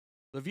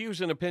The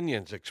views and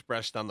opinions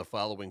expressed on the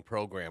following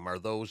program are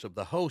those of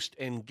the host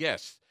and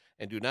guests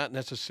and do not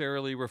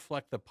necessarily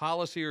reflect the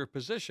policy or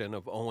position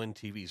of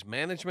ONTV's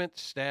management,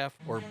 staff,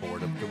 or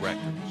board of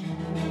directors.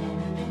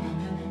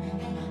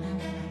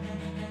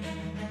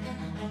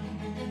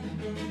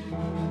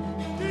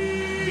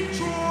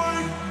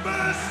 Detroit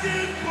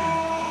basketball.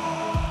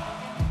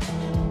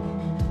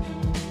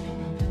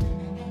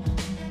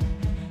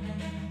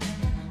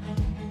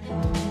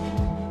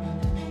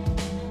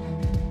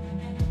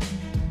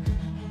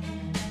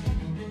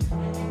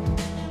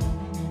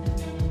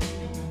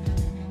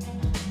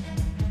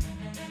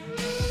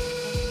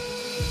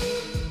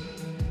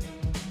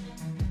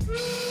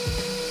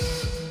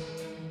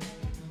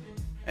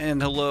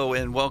 And hello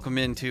and welcome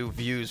into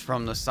Views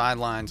from the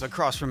Sidelines.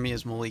 Across from me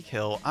is Malik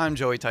Hill. I'm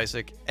Joey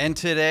Tysick. And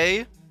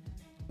today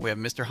we have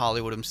Mr.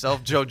 Hollywood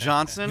himself, Joe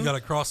Johnson. You got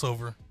a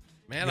crossover.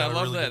 Man, I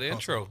love that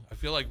intro. I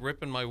feel like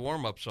ripping my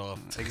warm-ups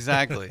off.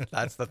 Exactly.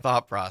 That's the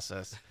thought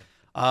process.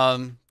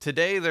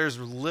 Today there's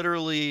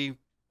literally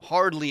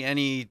hardly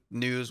any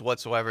news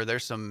whatsoever.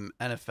 There's some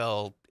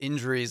NFL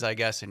injuries, I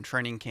guess, in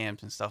training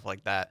camps and stuff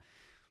like that.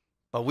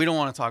 But we don't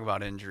want to talk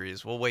about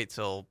injuries. We'll wait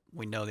till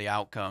we know the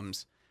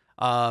outcomes.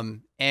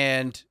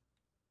 And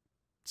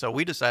so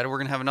we decided we're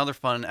going to have another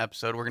fun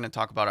episode. We're going to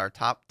talk about our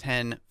top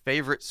 10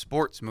 favorite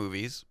sports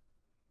movies.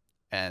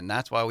 And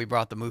that's why we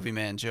brought the movie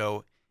man,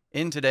 Joe,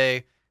 in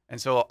today.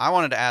 And so I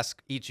wanted to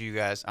ask each of you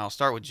guys, I'll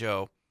start with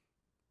Joe,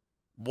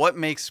 what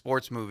makes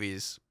sports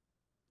movies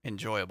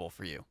enjoyable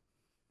for you?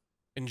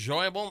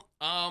 Enjoyable?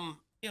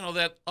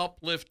 That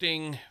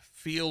uplifting,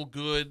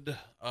 feel-good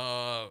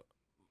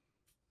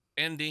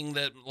ending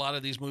that a lot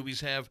of these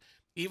movies have,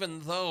 even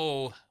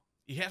though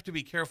you have to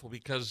be careful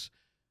because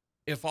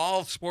if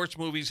all sports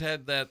movies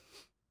had that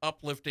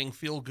uplifting,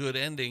 feel-good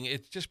ending,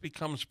 it just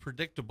becomes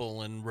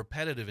predictable and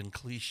repetitive and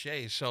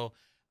cliche. So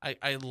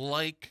I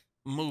like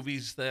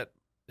movies that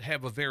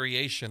have a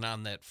variation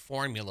on that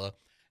formula.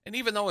 And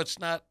even though it's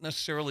not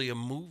necessarily a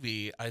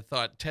movie, I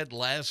thought Ted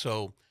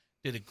Lasso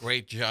did a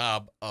great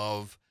job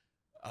of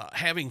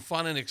having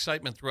fun and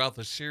excitement throughout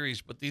the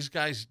series, but these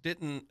guys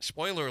didn't,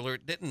 spoiler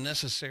alert, didn't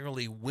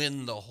necessarily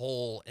win the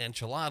whole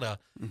enchilada.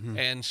 Mm-hmm.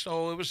 And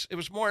so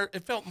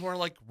it felt more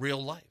like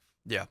real life.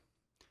 Yeah.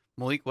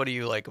 Malik, what do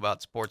you like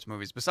about sports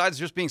movies? Besides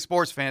just being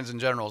sports fans in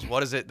general,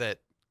 what is it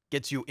that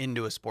gets you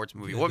into a sports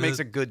movie? What makes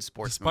a good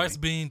sports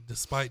movie?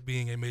 Despite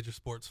being a major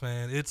sports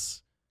fan,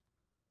 it's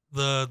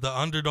the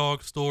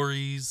underdog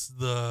stories,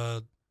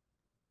 the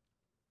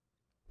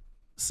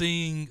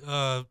seeing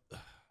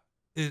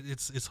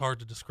it's hard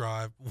to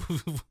describe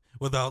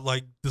without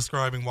like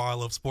describing why I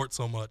love sports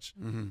so much.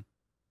 Mm-hmm.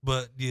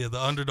 But yeah,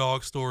 the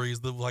underdog story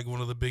is like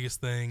one of the biggest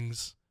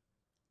things.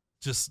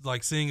 Just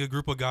like seeing a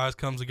group of guys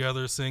come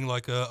together, seeing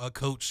like a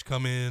coach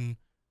come in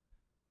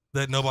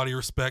that nobody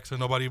respects or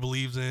nobody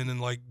believes in and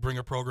like bring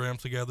a program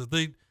together.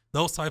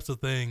 Those types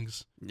of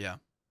things. Yeah.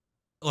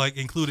 Like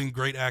including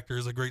great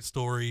actors, a great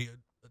story.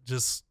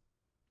 Just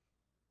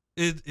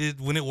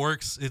when it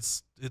works,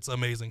 it's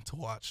amazing to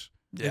watch.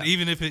 Yeah. And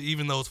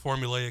even though it's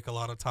formulaic a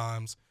lot of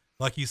times,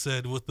 like you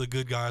said, with the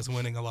good guys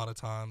winning a lot of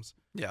times.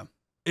 Yeah.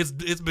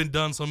 It's been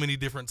done so many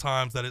different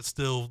times that it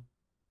still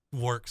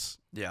works.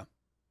 Yeah.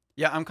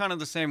 Yeah, I'm kind of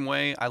the same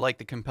way. I like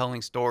the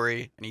compelling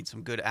story. I need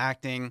some good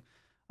acting.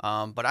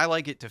 But I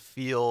like it to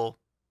feel,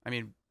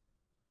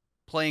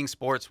 playing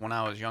sports when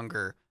I was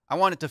younger, I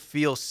want it to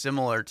feel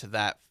similar to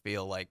that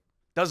feel. Like,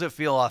 does it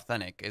feel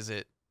authentic? Is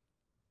it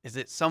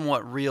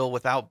somewhat real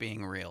without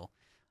being real?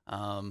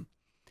 And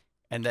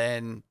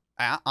then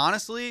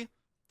honestly,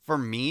 for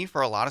me,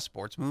 for a lot of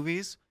sports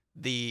movies,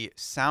 the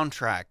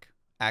soundtrack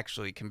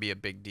actually can be a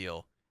big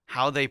deal.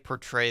 How they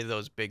portray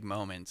those big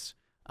moments,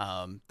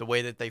 the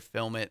way that they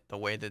film it, the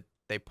way that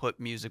they put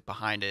music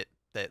behind it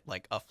that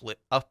like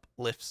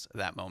uplifts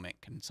that moment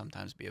can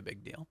sometimes be a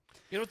big deal.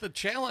 You know, the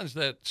challenge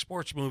that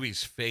sports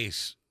movies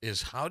face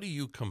is how do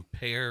you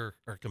compare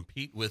or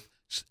compete with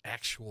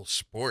actual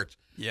sports?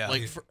 Yeah.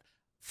 Like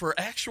for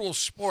actual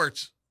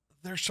sports,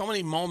 there's so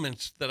many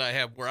moments that I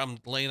have where I'm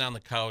laying on the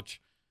couch,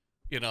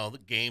 the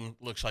game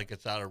looks like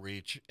it's out of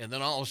reach, and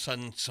then all of a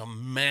sudden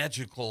some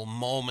magical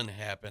moment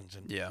happens,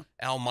 and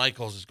Al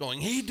Michaels is going,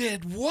 he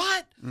did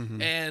what?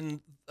 Mm-hmm. And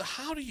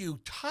how do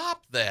you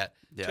top that?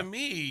 Yeah. To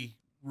me,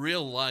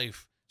 real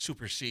life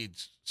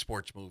supersedes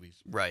sports movies.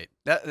 Right.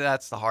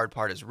 That's the hard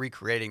part, is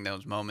recreating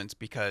those moments,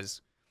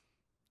 because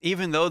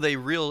even though they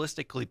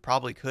realistically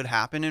probably could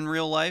happen in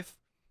real life,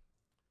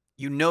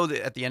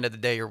 that at the end of the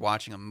day you're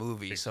watching a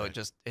movie. Exactly.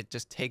 So it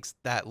just takes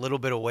that little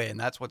bit away, and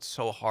that's what's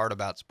so hard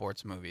about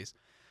sports movies.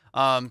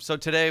 So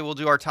today we'll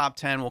do our top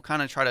 10. We'll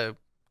kind of try to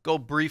go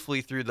briefly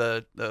through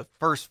the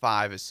first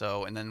 5 or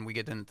so, and then we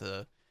get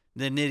into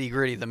the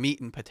nitty-gritty, the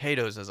meat and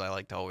potatoes, as I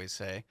like to always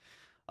say.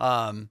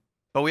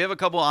 But we have a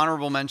couple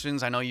honorable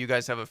mentions. I know you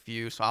guys have a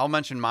few, so I'll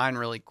mention mine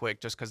really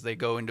quick just because they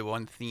go into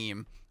one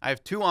theme. I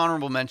have 2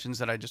 honorable mentions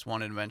that I just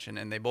wanted to mention,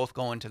 and they both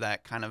go into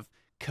that kind of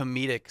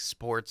comedic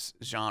sports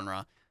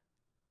genre.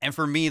 And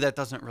for me, that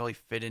doesn't really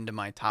fit into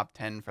my top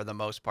 10 for the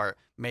most part.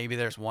 Maybe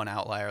there's one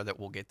outlier that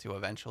we'll get to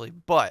eventually.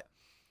 But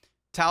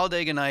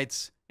Talladega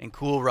Nights and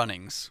Cool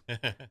Runnings.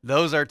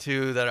 Those are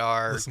two that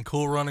are. Listen,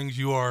 Cool Runnings,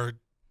 you're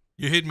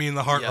hitting me in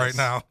the heart right Yes.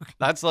 now.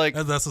 That's like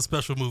That's a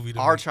special movie to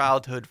our me.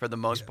 childhood for the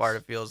most Yes. part.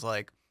 It feels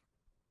like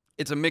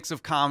it's a mix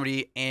of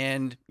comedy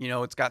and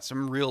it's got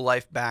some real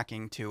life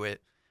backing to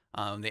it.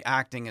 The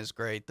acting is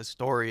great, the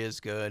story is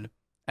good,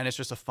 and it's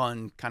just a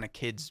fun kind of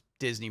kids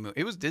Disney movie.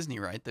 It was Disney,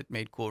 right, that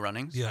made Cool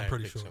Runnings. Yeah, I'm I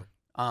pretty think sure.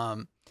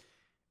 so.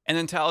 And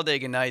then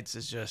Talladega Nights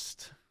is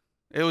just,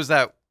 it was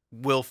that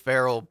Will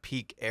Ferrell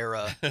peak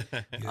era.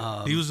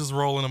 Yeah. He was just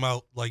rolling them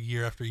out like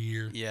year after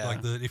year. Yeah. Like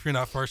if you're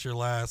not first, you're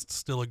last.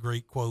 Still a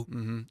great quote.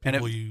 And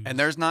People use. and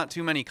there's not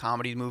too many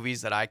comedy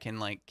movies that I can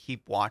like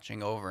keep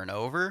watching over and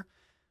over,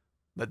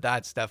 but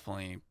that's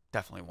definitely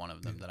one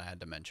of them that I had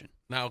to mention.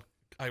 Now,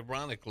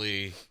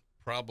 ironically,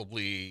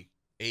 probably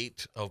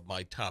 8 of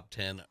my top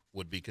 10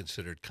 would be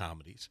considered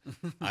comedies.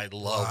 I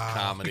love Wow.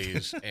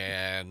 comedies,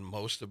 and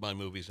most of my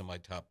movies in my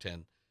top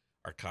 10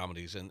 are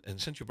comedies. And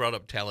since you brought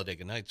up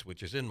Talladega Nights,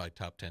 which is in my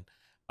top 10,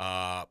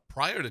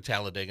 prior to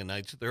Talladega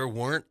Nights, there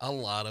weren't a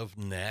lot of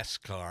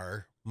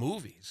NASCAR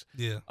movies.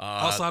 Yeah.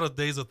 Outside of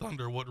Days of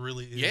Thunder, what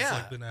really is Yeah,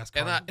 like the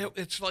NASCAR? and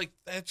it's like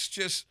that's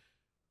just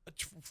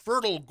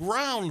fertile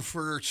ground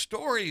for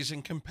stories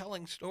and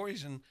compelling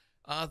stories, and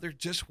there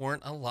just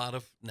weren't a lot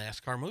of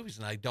NASCAR movies,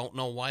 and I don't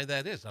know why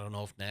that is. I don't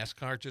know if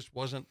NASCAR just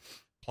wasn't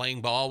playing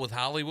ball with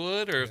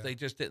Hollywood, or if they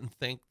just didn't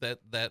think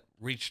that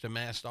reached a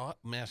mass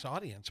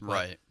audience. But,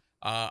 Right.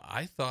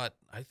 I thought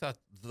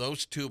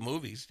those two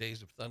movies,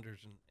 Days of Thunder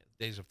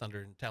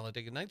and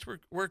Talladega Nights,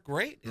 were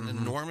great and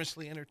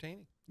enormously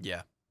entertaining.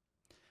 Yeah.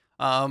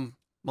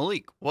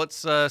 Malik, what's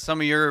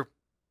some of your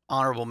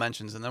honorable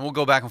mentions, and then we'll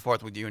go back and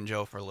forth with you and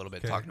Joe for a little bit,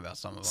 Okay. talking about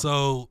some of them.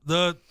 So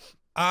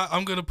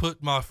I'm gonna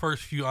put my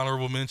first few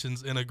honorable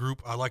mentions in a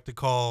group I like to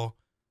call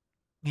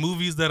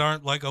movies that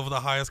aren't like of the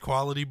highest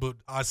quality, but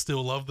I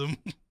still love them.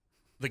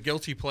 The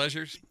guilty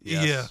pleasures.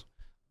 Yes. Yeah.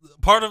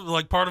 Part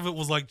of it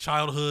was like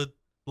childhood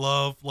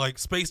love, like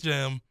Space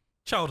Jam,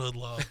 childhood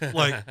love.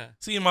 Like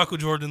seeing Michael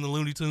Jordan in the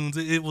Looney Tunes,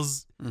 it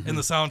was, and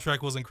the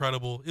soundtrack was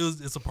incredible.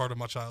 It's a part of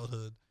my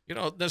childhood.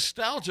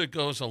 Nostalgia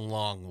goes a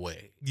long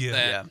way. Yeah.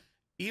 That Yeah.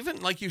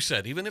 Even like you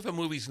said, even if a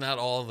movie's not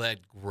all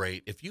that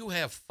great, if you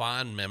have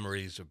fond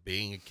memories of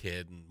being a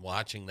kid and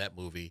watching that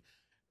movie,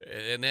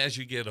 and as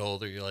you get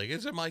older, you're like,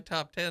 is it my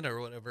top 10 or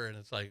whatever? And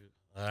it's like,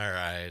 all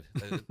right,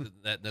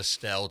 that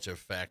nostalgia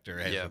factor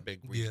has Yeah. a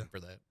big reason Yeah. for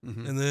that.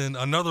 And then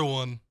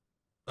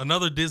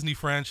another Disney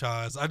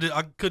franchise. I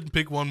couldn't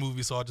pick one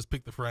movie, so I just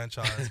picked the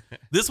franchise.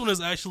 This one is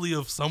actually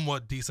of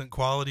somewhat decent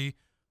quality,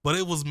 but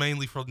it was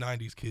mainly for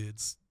 90s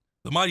kids.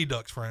 The Mighty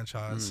Ducks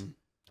franchise.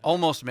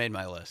 Almost made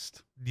my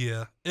list.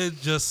 Yeah,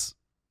 it just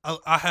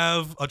I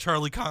have a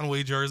Charlie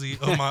Conway jersey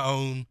of my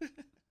own.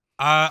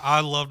 I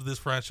loved this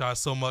franchise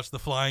so much. The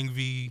Flying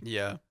V,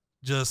 Yeah.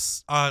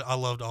 just I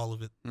loved all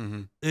of it.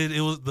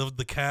 It was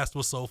the cast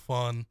was so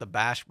fun. The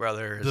Bash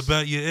Brothers.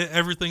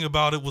 Everything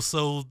about it was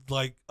so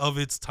like of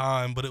its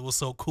time, but it was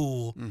so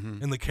cool,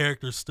 and the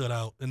characters stood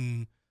out,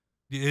 and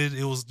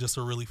it was just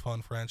a really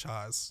fun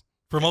franchise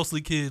for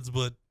mostly kids,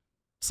 but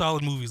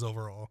solid movies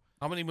overall.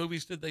 How many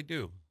movies did they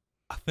do?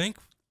 I think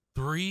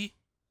 3.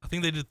 I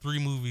think they did 3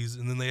 movies,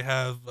 and then they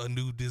have a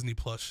new Disney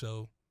Plus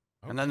show.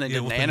 And then they Yeah,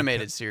 did with an the-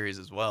 animated series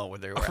as well, where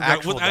there I were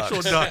forgot, with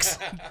actual ducks.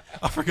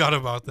 I forgot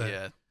about that.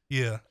 Yeah.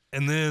 Yeah.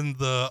 And then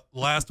the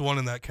last one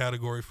in that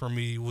category for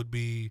me would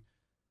be,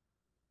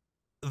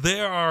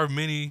 there are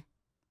many,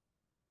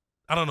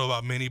 I don't know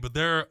about many, but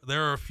there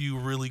are a few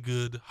really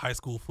good high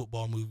school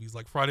football movies,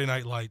 like Friday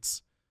Night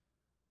Lights.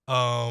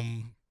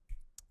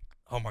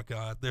 Oh my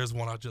God, there's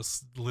one I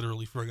just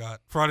literally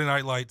forgot. Friday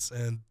Night Lights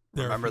and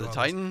Remember the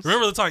Titans?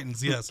 Remember the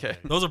Titans, yes. Okay.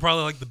 Those are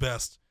probably like the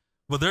best.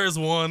 But there is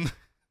one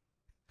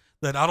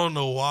that I don't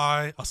know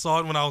why. I saw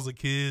it when I was a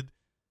kid,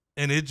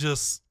 and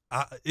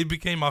it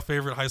became my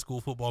favorite high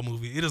school football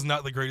movie. It is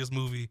not the greatest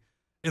movie,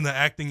 and the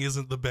acting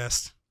isn't the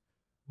best,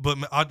 but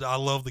I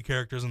love the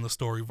characters and the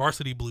story.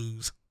 Varsity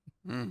Blues.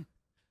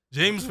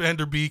 James Van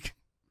Der Beek.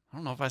 I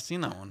don't know if I've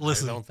seen that one.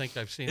 Listen, I don't think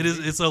I've seen it is.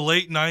 It's a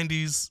late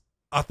 '90s.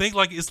 I think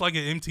it's like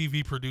an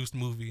MTV produced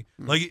movie.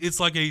 Like it's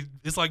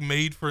like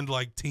made for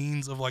like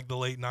teens of like the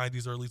late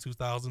 '90s, early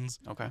 2000s.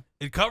 Okay.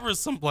 It covers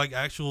some like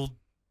actual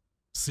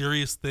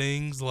serious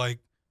things, like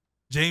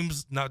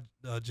James Van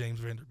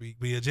Der Beek,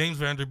 but yeah, James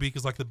Van Der Beek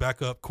is like the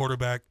backup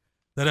quarterback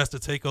that has to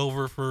take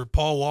over for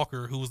Paul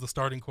Walker, who was the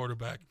starting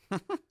quarterback.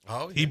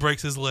 Oh, yeah. He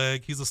breaks his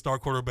leg. He's a star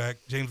quarterback.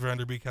 James Van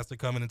Der Beek has to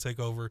come in and take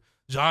over.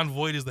 John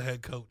Voight is the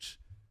head coach.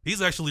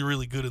 He's actually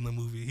really good in the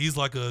movie. He's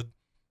like a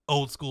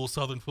old school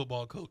Southern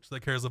football coach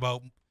that cares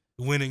about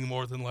winning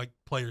more than like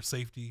player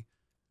safety.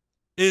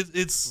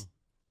 It's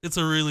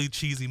a really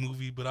cheesy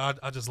movie, but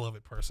I just love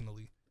it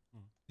personally.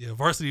 Yeah,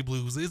 Varsity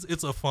Blues.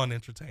 It's a fun,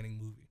 entertaining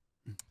movie.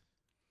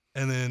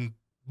 And then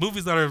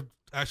movies that are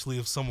actually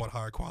of somewhat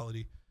higher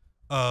quality.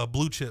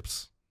 Blue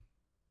Chips.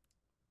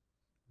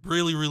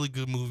 Really, really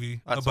good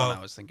movie. That's about what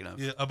I was thinking of.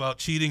 Yeah, about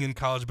cheating in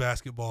college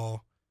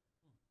basketball.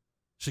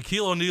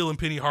 Shaquille O'Neal and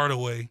Penny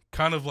Hardaway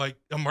kind of like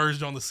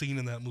emerged on the scene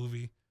in that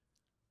movie.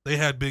 They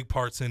had big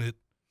parts in it.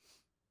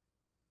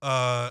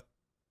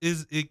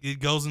 it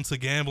goes into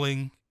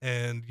gambling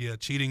and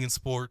cheating in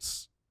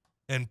sports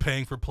and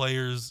paying for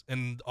players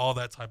and all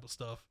that type of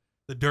stuff.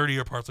 The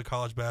dirtier parts of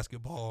college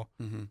basketball.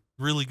 Mm-hmm.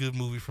 Really good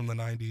movie from the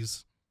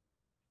 90s.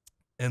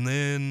 And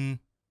then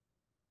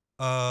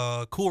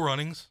Cool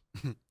Runnings.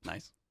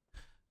 Nice.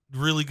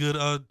 Really good.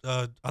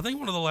 I think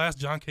one of the last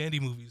John Candy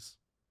movies.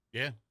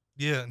 Yeah.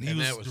 Yeah, and he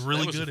was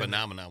really that was good. a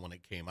phenomenon when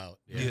it came out.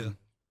 Yeah.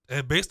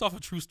 And based off a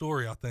true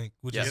story, I think,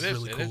 which is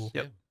really cool.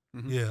 Yep.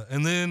 Mm-hmm. Yeah,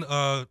 and then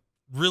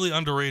really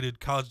underrated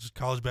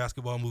college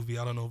basketball movie.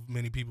 I don't know if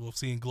many people have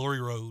seen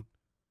Glory Road.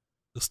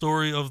 The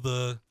story of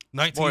the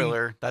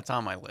Spoiler, that's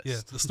on my list. Yeah,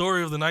 the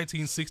story of the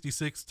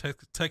 1966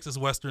 Texas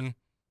Western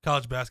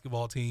college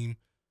basketball team,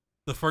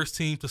 the first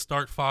team to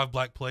start 5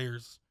 black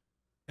players,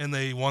 and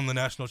they won the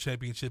national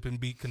championship and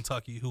beat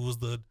Kentucky, who was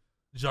the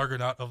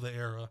juggernaut of the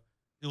era.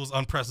 It was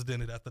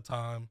unprecedented at the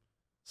time.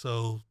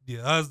 So,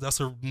 yeah, that's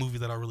a movie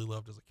that I really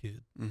loved as a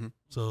kid. Mm-hmm.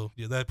 So,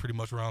 yeah, that pretty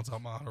much rounds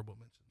out my honorable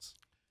mentions.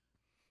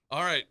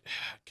 All right.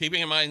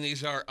 Keeping in mind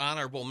these are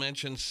honorable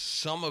mentions,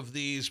 some of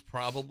these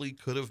probably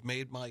could have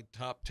made my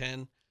top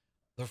 10.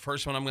 The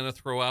first one I'm going to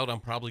throw out, I'm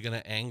probably going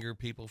to anger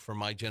people from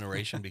my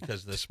generation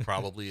because this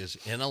probably is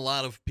in a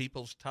lot of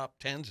people's top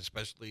 10s,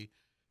 especially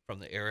from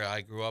the era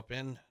I grew up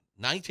in.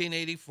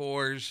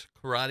 1984's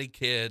Karate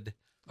Kid.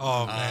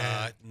 Oh,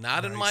 man.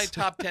 Not in my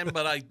top 10,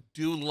 but I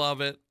do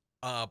love it.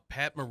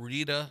 Pat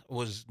Morita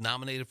was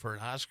nominated for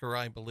an Oscar,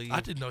 I believe. I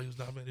didn't know he was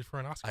nominated for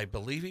an Oscar. I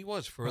believe he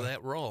was for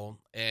that role.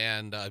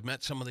 And I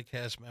met some of the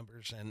cast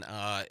members, and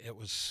it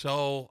was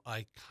so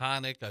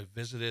iconic. I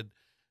visited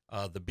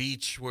the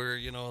beach where,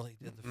 they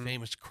did the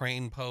famous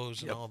crane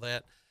pose and all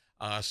that.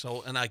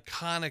 So an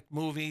iconic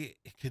movie.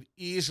 It could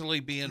easily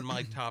be in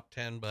my top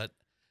 10, but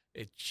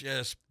it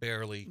just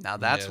barely Now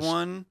that's missed.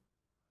 one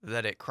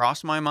that it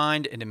crossed my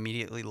mind and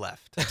immediately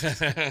left.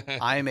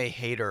 I am a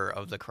hater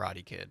of the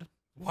Karate Kid.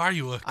 Why are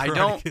you a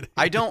Karate Kid hater?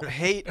 I don't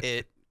hate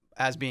it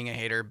as being a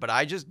hater, but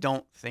I just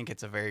don't think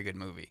it's a very good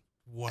movie.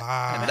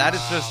 Wow. And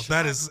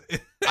that is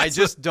I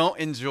just don't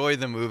enjoy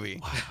the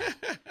movie.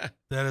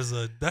 That's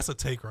a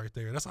take right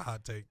there. That's a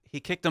hot take. He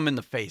kicked him in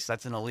the face.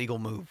 That's an illegal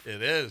move.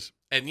 It is.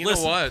 And you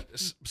Listen. know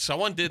what?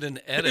 Someone did an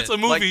edit. It's a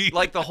movie.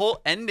 Like the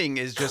whole ending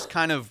is just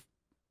kind of,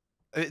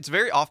 it's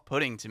very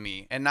off-putting to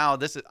me. And now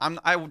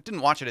I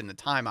didn't watch it in the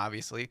time,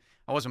 obviously.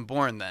 I wasn't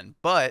born then.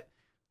 But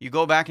you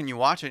go back and you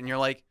watch it and you're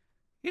like,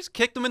 he just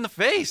kicked him in the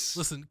face.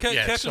 Listen, Yeah,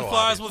 it's catching so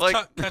flies obvious.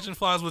 with catching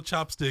flies with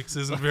chopsticks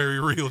isn't very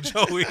real,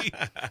 Joey.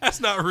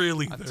 That's not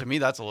real either. To me,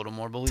 that's a little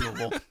more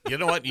believable. You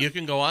know what? You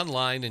can go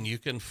online and you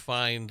can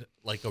find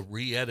like a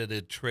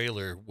re-edited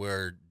trailer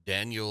where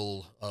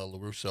Daniel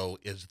LaRusso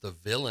is the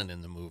villain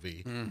in the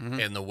movie,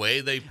 and the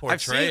way they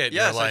portray it,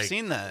 yes, you're like, I've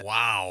seen that.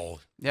 Wow.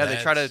 Yeah, they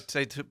try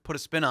to put a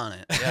spin on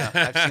it. Yeah,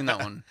 I've seen that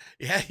one.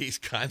 Yeah, he's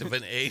kind of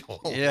an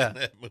a-hole Yeah. in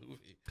that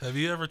movie. Have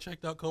you ever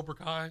checked out Cobra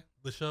Kai,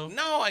 the show?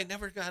 No, I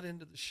never got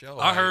into the show.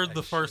 I heard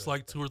the should. first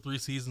like 2 or 3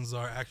 seasons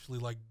are actually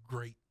like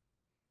great.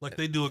 Like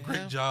they do a great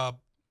Yeah. job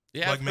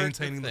Yeah, like I've heard good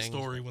maintaining the things.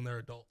 story when they're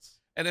adults.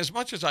 And as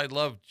much as I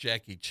love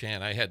Jackie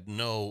Chan, I had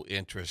no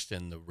interest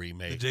in the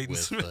remake The Jaden with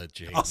Smith.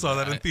 Jaden. I saw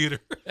that in theater.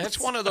 That's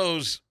one of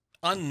those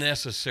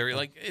unnecessary.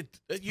 Like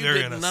you Very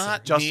did unnecessary.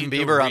 not Justin need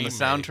Bieber a on the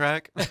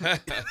remake.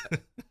 soundtrack.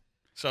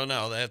 So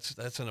no,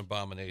 that's an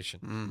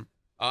abomination.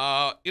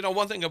 Mm.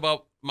 One thing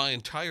about my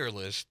entire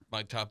list,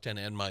 my top 10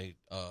 and my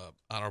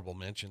honorable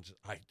mentions,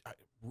 I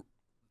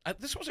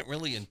this wasn't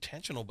really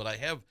intentional, but I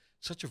have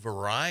such a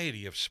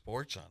variety of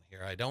sports on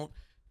here. I don't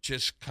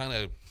just kind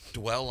of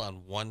dwell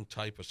on one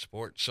type of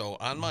sport. So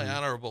on my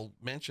honorable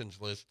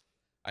mentions list,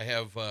 I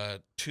have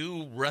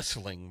 2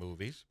 wrestling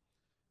movies.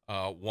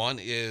 One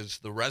is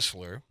The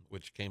Wrestler,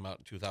 which came out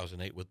in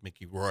 2008 with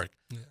Mickey Rourke,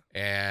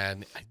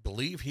 and I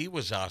believe he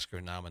was Oscar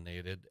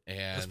nominated.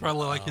 And That's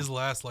probably like his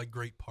last like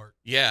great part.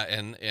 yeah,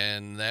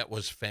 and that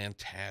was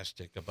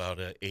fantastic about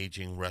an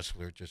aging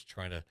wrestler just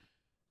trying to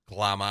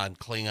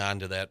cling on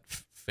to that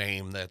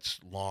fame that's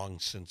long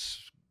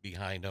since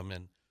behind him,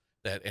 and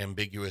that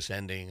ambiguous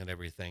ending and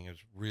everything is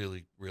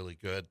really, really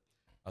good.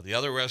 The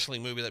other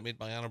wrestling movie that made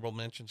my honorable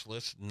mentions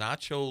list,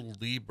 Nacho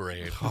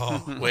Libre,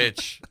 Oh.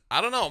 which I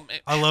don't know.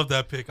 I love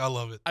that pick. I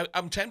love it.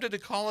 I'm tempted to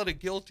call it a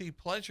guilty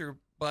pleasure,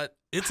 but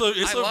It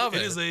love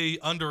is a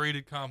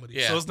underrated comedy.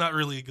 Yeah. So it's not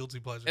really a guilty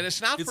pleasure. and it's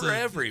not for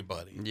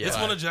everybody. Yeah. It's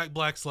one of Jack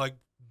Black's like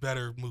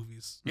better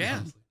movies.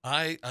 Yeah.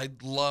 honestly. I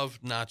love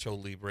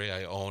Nacho Libre.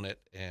 I own it,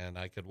 and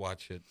I could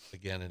watch it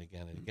again and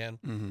again and again.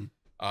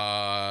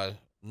 Mm-hmm.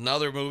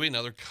 Another movie,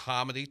 another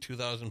comedy,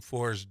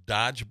 2004's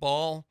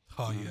Dodgeball.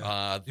 Oh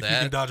yeah. If you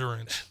That can dodge a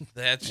wrench.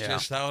 that's Yeah.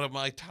 just out of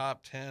my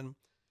top 10.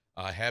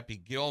 Happy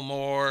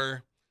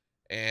Gilmore,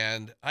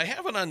 and I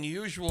have an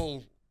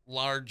unusual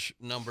large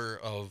number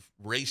of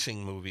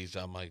racing movies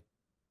on my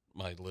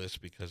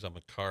list because I'm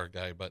a car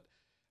guy. But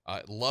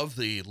I love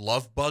the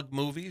Love Bug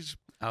movies.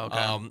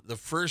 Okay. The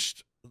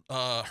first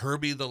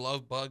Herbie the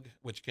Love Bug,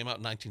 which came out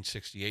in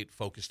 1968,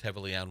 focused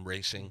heavily on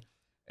racing,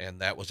 and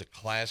that was a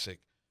classic.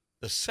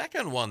 The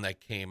second one that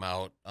came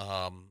out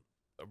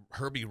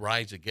Herbie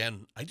Rides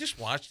Again. I just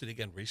watched it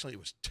again recently. It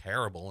was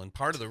terrible. And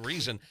part of the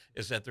reason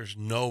is that there's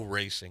no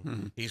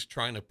racing. He's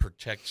trying to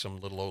protect some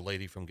little old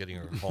lady from getting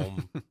her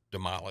home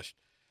demolished.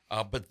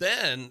 But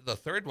then the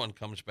third one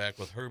comes back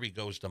with Herbie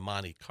Goes to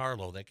Monte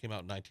Carlo. That came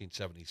out in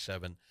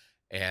 1977.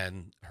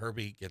 And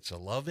Herbie gets a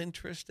love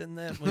interest in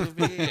that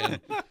movie. And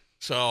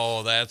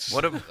so that's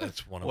one of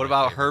What my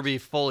about favorites. Herbie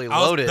Fully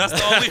Loaded? That's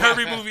the only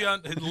Herbie movie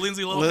on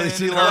Lindsay Lohan.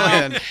 Lindsay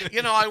Lohan.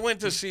 You know, I went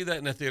to see that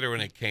in the theater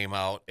when it came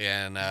out,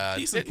 and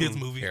Decent didn't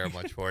kids movie. care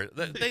much for it.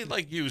 They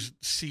like used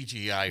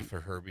CGI for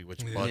Herbie,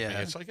 which bugged me.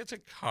 It's like it's a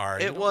car.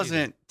 You It don't need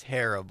wasn't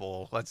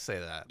terrible. Let's say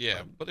that.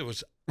 Yeah, but it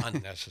was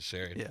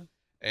unnecessary. Yeah.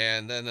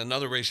 And then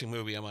another racing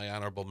movie on my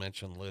honorable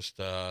mention list.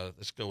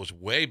 This goes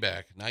way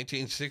back,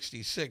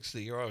 1966,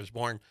 the year I was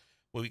born.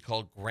 A movie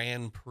called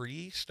Grand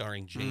Prix,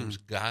 starring James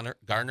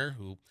Garner,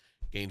 who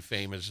gained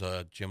fame as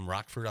Jim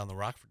Rockford on the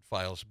Rockford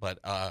Files. But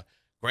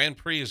Grand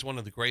Prix is one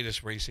of the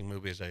greatest racing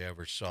movies I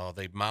ever saw.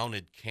 They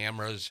mounted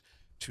cameras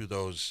to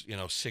those,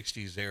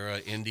 60s era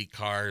Indy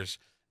cars,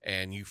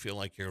 and you feel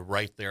like you're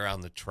right there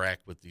on the track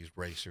with these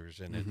racers,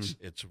 and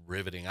it's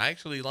riveting. I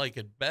actually like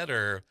it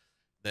better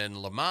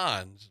than Le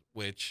Mans,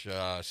 which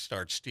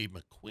starred Steve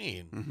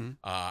McQueen.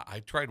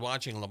 I tried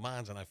watching Le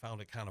Mans, and I found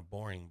it kind of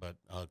boring, but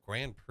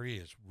Grand Prix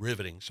is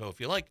riveting. So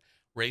if you like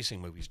racing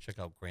movies, check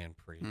out Grand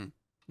Prix.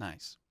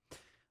 Nice.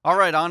 All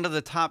right, on to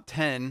the top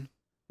 10.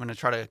 I'm going to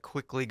try to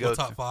quickly go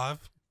top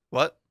 5?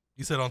 What?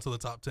 You said on to the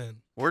top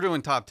 10. We're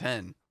doing top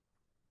 10.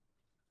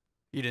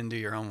 You didn't do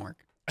your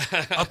homework.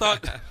 I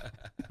thought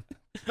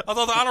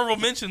the honorable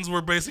mentions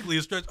were basically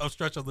a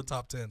stretch of the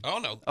top 10. Oh,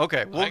 no.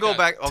 Okay, we'll go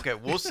back. Okay,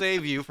 we'll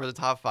save you for the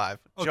top 5.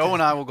 Okay. Joe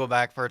and I will go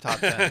back for a top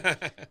 10.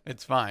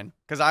 It's fine,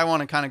 because I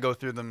want to kind of go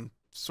through them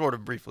sort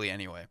of briefly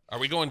anyway. Are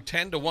we going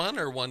 10 to 1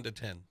 or 1 to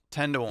 10?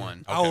 10 to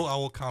 1. Okay. I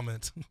will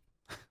comment.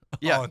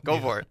 Yeah, go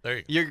for it.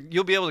 There you go.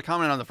 You'll be able to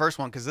comment on the first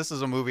one, because this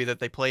is a movie that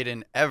they played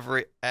in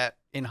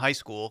in high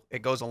school.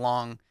 It goes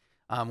along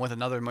with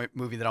another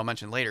movie that I'll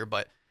mention later.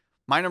 But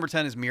my number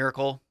 10 is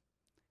Miracle.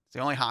 It's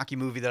the only hockey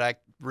movie that I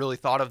really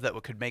thought of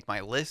that could make my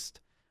list.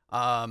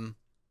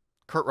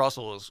 Kurt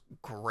Russell is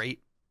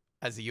great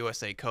as the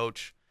USA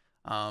coach.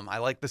 I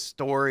like the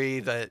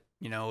story that,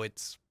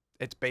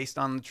 it's based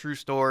on the true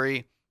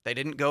story. They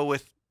didn't go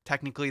with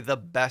technically the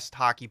best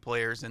hockey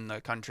players in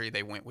the country.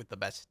 They went with the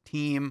best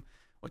team,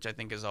 which I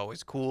think is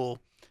always cool.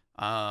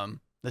 The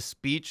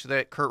speech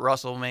that Kurt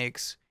Russell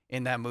makes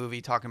in that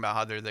movie, talking about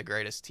how they're the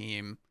greatest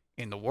team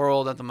in the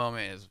world at the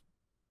moment, is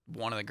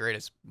one of the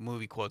greatest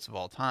movie quotes of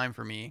all time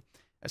for me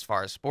as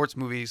far as sports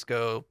movies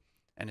go.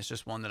 And it's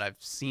just one that I've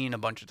seen a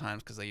bunch of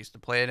times because I used to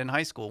play it in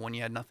high school when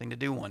you had nothing to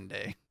do one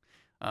day.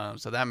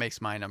 So that makes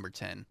my number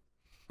 10.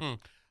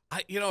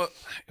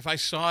 If I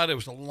saw it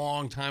was a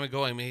long time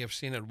ago. I may have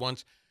seen it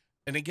once.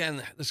 And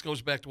again, this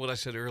goes back to what I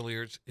said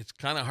earlier. It's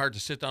kind of hard to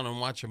sit down and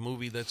watch a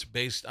movie that's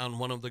based on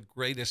one of the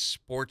greatest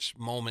sports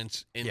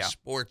moments in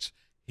sports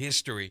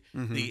history.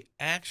 The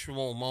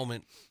actual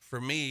moment,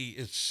 for me,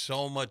 is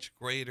so much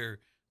greater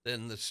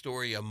than the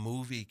story a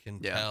movie can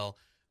tell.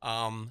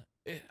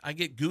 I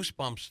get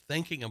goosebumps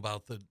thinking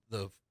about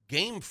the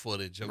game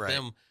footage of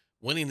them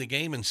winning the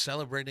game and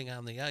celebrating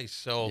on the ice.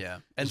 So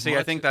and see,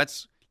 I think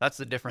that's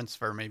the difference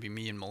for maybe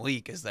me and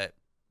Malik, is that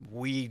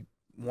we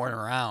weren't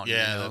around.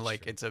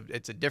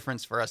 It's a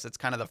difference for us. It's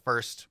kind of the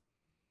first,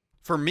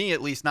 for me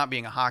at least, not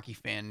being a hockey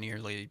fan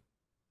nearly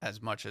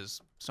as much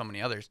as so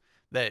many others,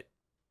 that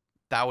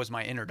was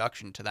my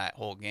introduction to that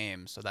whole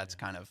game. So that's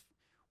kind of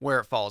where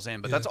it falls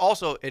in. But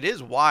it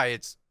is why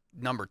it's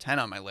number 10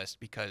 on my list,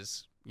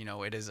 because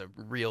it is a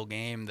real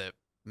game that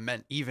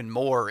meant even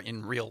more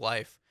in real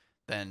life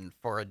than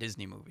for a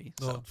Disney movie.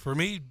 So well, for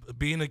me,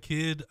 being a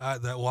kid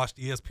that watched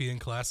ESPN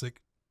Classic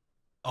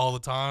all the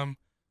time,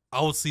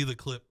 I would see the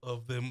clip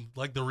of them,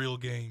 like the real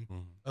game,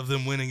 of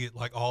them winning it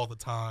like all the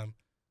time.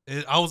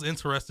 I was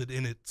interested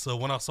in it, so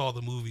when I saw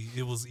the movie,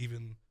 it was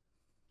even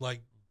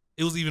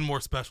more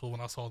special when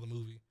I saw the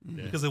movie,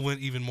 because it went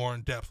even more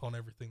in depth on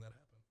everything that happened.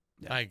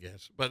 Yeah. I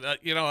guess, but I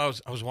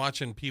was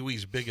watching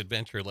Pee-wee's Big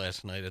Adventure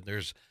last night, and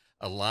there's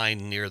a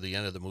line near the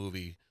end of the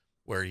movie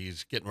where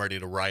he's getting ready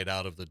to ride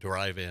out of the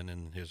drive-in,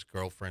 and his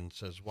girlfriend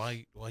says,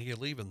 "Why are you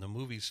leaving? The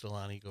movie's still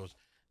on." He goes,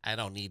 "I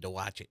don't need to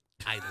watch it.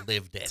 I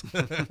lived it."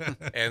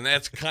 And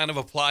that's kind of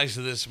applies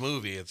to this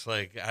movie. It's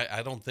like,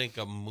 I don't think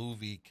a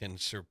movie can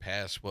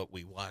surpass what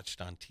we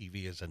watched on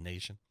TV as a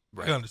nation.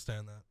 Right. I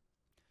understand that.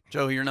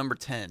 Joe, you're number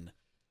 10.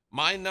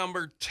 My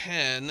number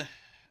 10,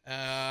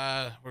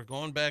 we're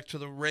going back to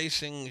the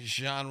racing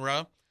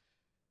genre.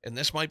 And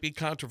this might be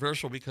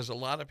controversial because a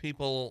lot of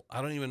people,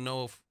 I don't even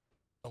know if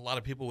a lot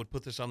of people would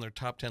put this on their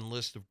top 10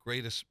 list of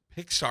greatest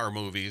Pixar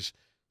movies,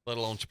 let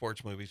alone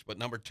sports movies. But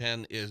number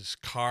 10 is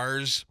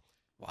Cars,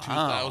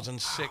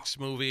 2006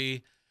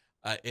 movie.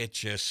 It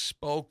just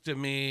spoke to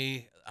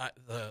me.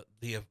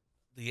 The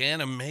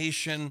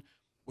animation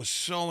was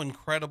so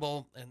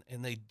incredible,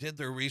 and they did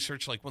their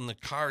research. Like when the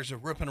cars are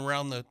ripping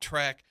around the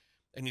track,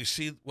 and you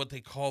see what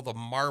they call the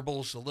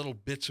marbles, the little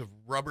bits of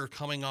rubber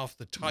coming off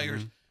the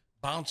tires,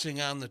 bouncing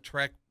on the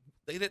track.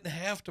 they didn't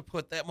have to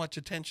put that much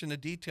attention to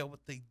detail,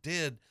 but they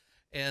did.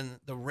 And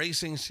the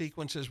racing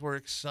sequences were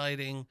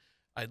exciting.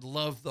 I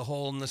loved the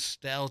whole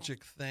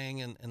nostalgic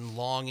thing and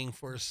longing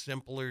for a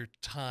simpler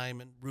time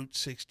and Route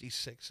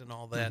 66 and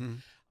all that.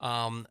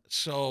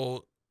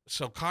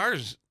 So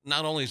Cars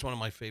not only is one of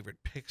my favorite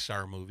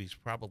Pixar movies,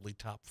 probably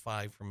top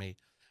 5 for me,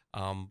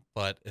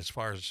 but as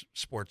far as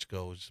sports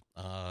goes,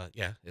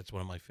 yeah, it's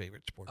one of my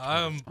favorite sports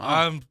movies.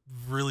 I'm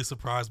really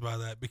surprised by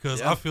that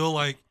because I feel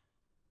like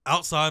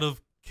outside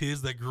of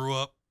kids that grew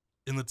up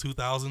in the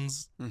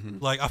 2000s,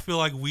 like I feel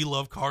like we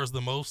love Cars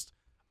the most.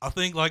 I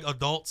think like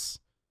adults,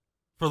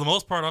 for the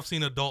most part, I've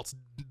seen adults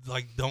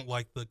like don't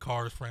like the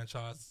Cars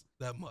franchise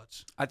that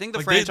much. I think the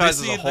like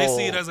franchise as a whole, they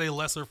see it as a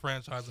lesser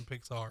franchise than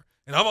Pixar,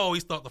 and I've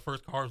always thought the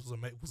first Cars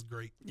was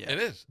great. Yeah, it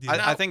is.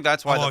 Yeah. I think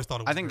that's why.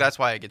 I think that's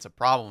why it gets a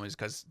problem is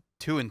because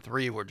 2 and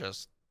 3 were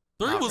just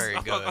 3 not was. very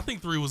good. I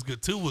think 3 was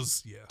good. 2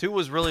 was 2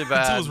 was really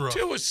bad. 2 was rough.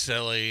 2 was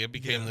silly. It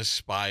became this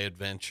spy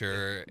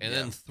adventure, and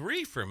then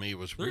 3 for me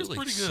was really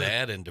pretty good.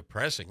 sad and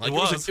depressing. Like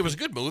It was a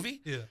good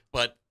movie. Yeah.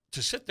 But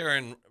to sit there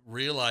and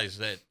realize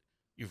that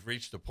you've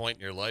reached a point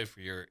in your life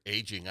where you're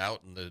aging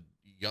out and the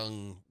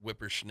young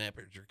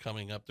whippersnappers are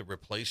coming up to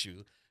replace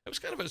you, it was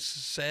kind of a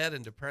sad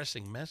and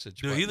depressing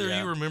message. Do but either of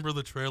you remember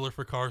the trailer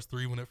for Cars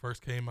 3 when it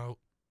first came out?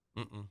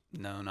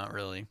 No, not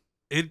really.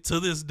 It to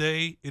this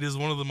day, it is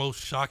one of the most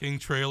shocking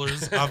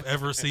trailers I've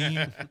ever seen.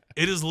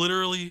 It is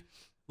literally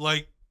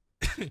like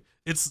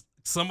it's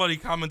somebody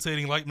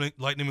commentating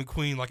Lightning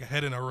McQueen like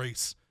ahead in a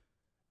race.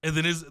 And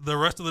then the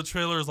rest of the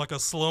trailer is like a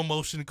slow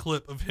motion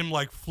clip of him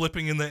like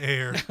flipping in the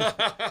air,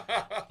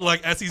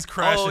 like as he's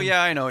crashing. Oh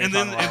yeah, I know. What and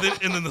you're then talking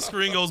about. and then the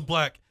screen goes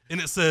black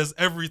and it says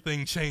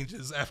everything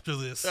changes after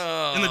this,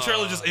 and the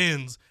trailer just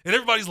ends, and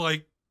everybody's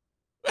like,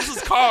 "This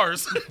is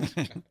Cars."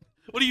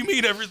 What do you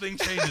mean everything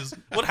changes?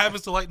 What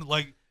happens to Lightning?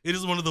 Like it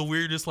is one of the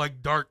weirdest,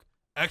 like dark,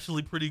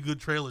 actually pretty good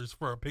trailers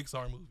for a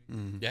Pixar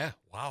movie. Yeah.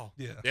 Wow.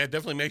 Yeah. Yeah. It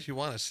definitely makes you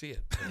want to see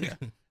it. Yeah.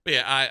 But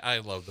yeah, I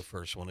love the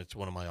first one. It's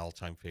one of my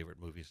all-time favorite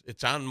movies.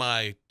 It's on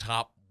my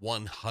top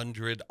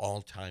 100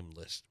 all-time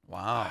list.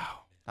 Wow.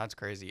 That's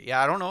crazy.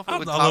 Yeah, I don't know if it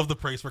would. I love the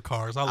praise for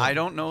Cars. I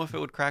don't know if it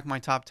would crack my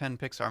top 10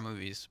 Pixar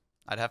movies.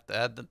 I'd have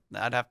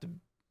to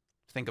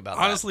think about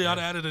Honestly, that.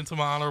 I'd add it into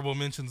my honorable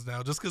mentions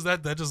now, just because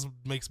that just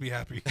makes me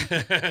happy.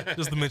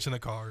 Just to mention a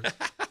Cars.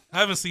 I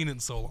haven't seen it in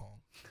so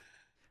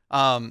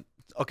long.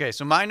 Okay,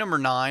 so my number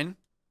 9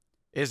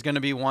 is going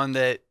to be one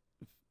that,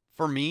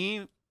 for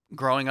me,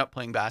 growing up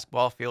playing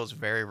basketball feels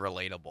very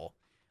relatable.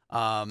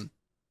 And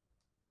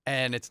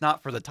it's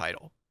not for the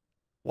title.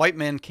 White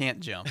Men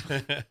Can't Jump.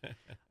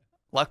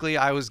 Luckily,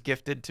 I was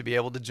gifted to be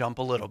able to jump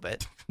a little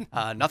bit.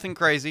 Nothing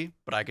crazy,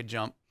 but I could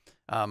jump.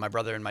 My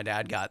brother and my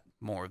dad got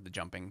more of the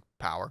jumping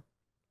power.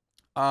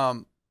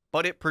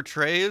 But it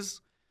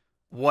portrays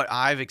what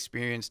I've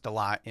experienced a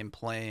lot in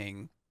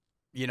playing.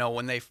 You know,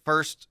 when they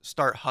first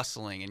start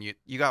hustling, and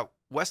you got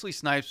Wesley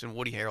Snipes and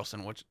Woody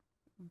Harrelson, which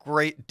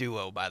great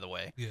duo, by the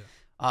way. Yeah.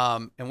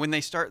 And when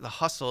they start the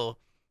hustle,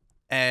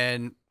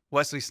 and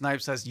Wesley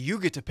Snipes says, "You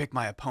get to pick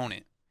my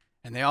opponent,"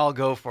 and they all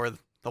go for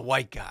the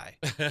white guy.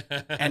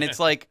 And it's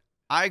like,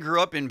 I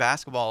grew up in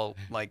basketball,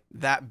 like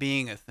that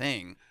being a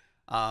thing,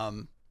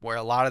 where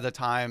a lot of the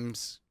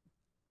times,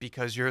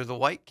 because you're the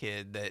white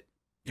kid, that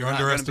You're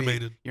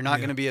underestimated. You're not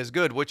going to be as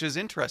good, which is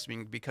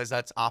interesting because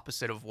that's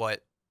opposite of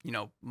what,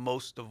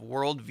 most of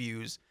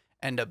worldviews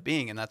end up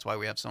being. And that's why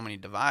we have so many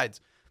divides.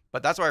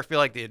 But that's why I feel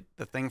like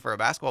the thing for a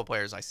basketball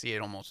player is I see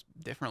it almost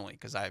differently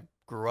because I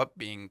grew up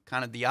being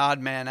kind of the odd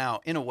man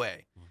out in a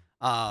way.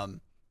 And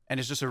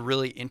it's just a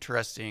really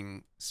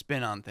interesting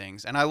spin on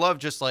things. And I love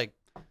just like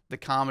the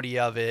comedy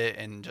of it,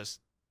 and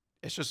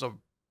it's just a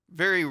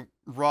very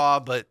raw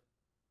but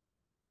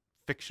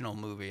fictional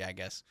movie, I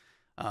guess.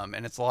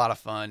 And it's a lot of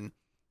fun.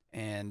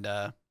 And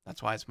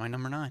that's why it's my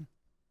number 9.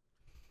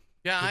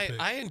 Yeah,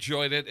 I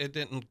enjoyed it. It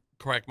didn't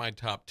crack my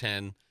top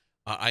 10.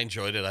 I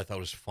enjoyed it. I thought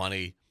it was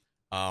funny.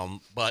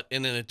 But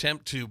in an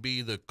attempt to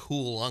be the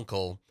cool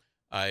uncle,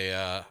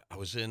 I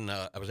was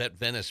at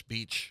Venice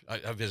Beach.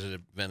 I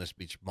visited Venice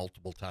Beach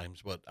multiple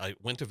times, but I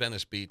went to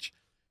Venice Beach,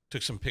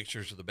 took some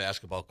pictures of the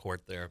basketball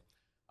court there,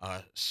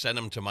 sent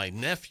them to my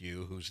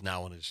nephew, who's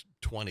now in his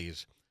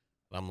 20s.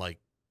 And I'm like,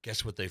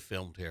 "Guess what they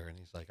filmed here?" And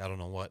he's like, "I don't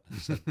know what." He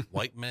said,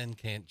 "White Men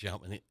Can't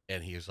Jump."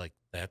 And he was like,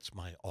 "That's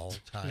my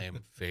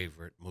all-time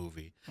favorite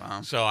movie."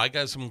 Wow. So I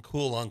got some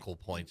cool uncle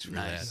points for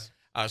Nice.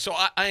 that. So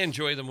I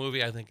enjoy the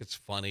movie. I think it's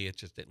funny. It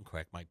just didn't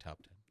crack my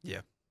top 10.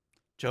 Yeah.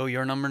 Joe,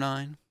 you're number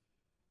 9?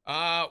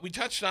 We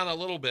touched on it a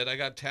little bit. I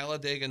got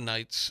Talladega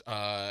Nights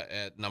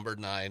at number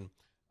 9.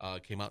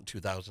 Came out in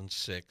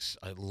 2006.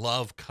 I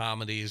love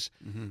comedies.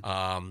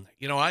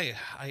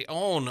 I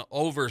own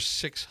over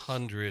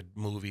 600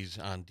 movies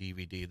on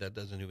DVD. That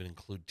doesn't even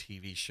include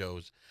TV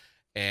shows.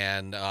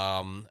 And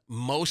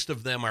most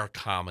of them are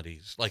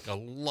comedies. Like a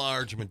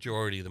large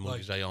majority of the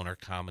movies I own are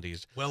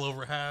comedies. Well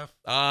over half.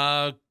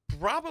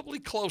 Probably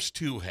close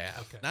to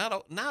half.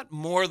 Okay. Not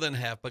more than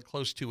half, but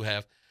close to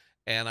half.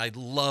 And I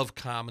love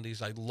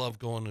comedies. I love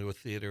going to a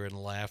theater and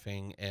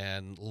laughing,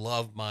 and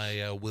love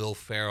my Will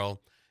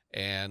Ferrell.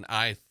 And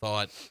I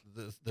thought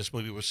this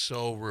movie was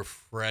so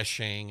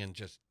refreshing and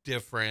just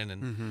different,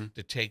 and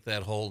to take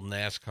that whole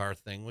NASCAR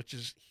thing, which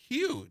is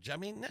huge. I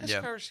mean,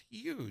 NASCAR's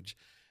huge,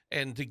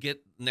 and to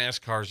get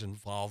NASCAR's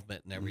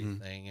involvement and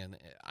everything, and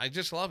I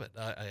just love it.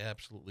 I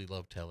absolutely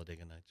love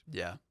Talladega Nights.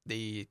 Yeah,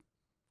 the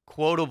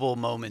quotable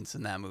moments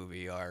in that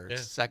movie are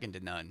second to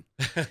none.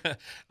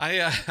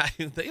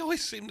 They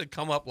always seem to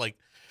come up, like,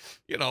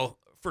 you know,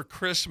 for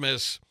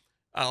Christmas,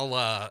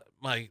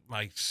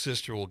 my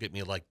sister will get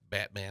me like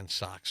Batman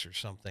socks or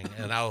something,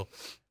 and I'll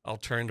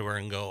turn to her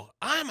and go,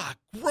 "I'm a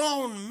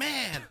grown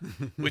man,"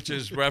 which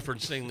is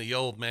referencing the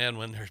old man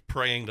when they're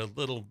praying to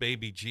little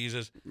baby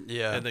Jesus.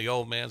 Yeah. And the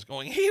old man's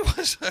going, "He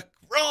was a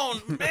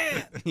grown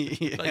man."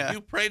 Like,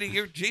 you pray to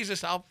your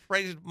Jesus, I'll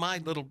pray to my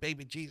little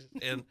baby Jesus.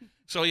 And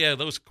so, yeah,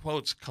 those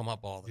quotes come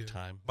up all the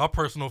time. My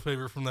personal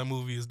favorite from that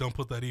movie is "Don't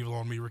put that evil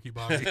on me, Ricky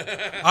Bobby."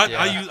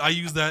 I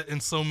use that in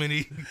so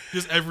many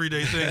just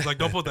everyday things. Like,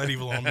 "Don't put that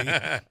evil on me."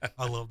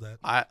 I love that.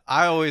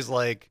 I always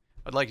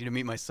I'd like you to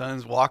meet my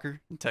son's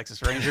Walker,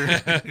 Texas Ranger.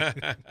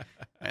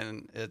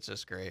 And it's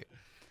just great.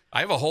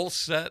 I have a whole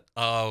set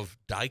of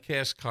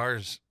die-cast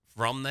cars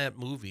from that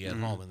movie at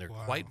home, and they're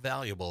quite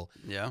valuable.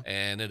 Yeah.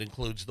 And it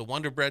includes the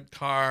Wonder Bread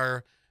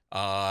car,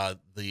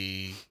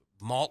 the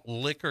malt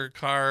liquor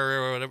car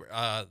or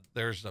whatever.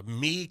 There's a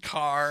Me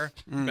car.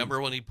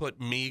 Remember when he put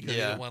Me because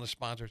he didn't want to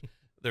sponsor us?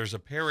 There's a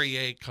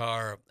Perrier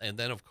car. And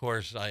then, of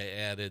course, I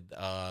added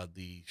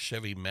the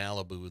Chevy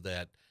Malibu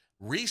that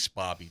Reese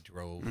Bobby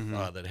drove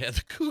that had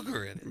the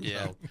Cougar in it.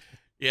 Yeah. So,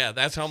 yeah,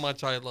 that's how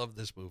much I love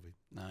this movie.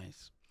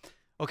 Nice.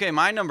 Okay,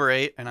 my number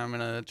 8, and I'm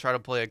going to try to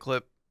play a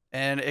clip,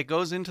 and it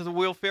goes into the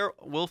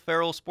Will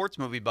Ferrell sports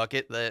movie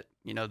bucket that,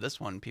 you know, this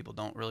one people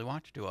don't really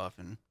watch too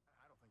often.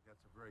 I don't think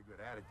that's a very good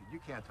attitude. You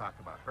can't talk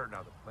about hurting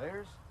other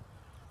players.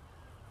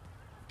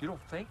 You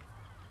don't think?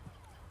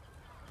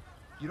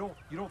 You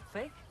don't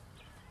think?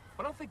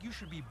 I don't think you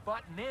should be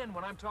butting in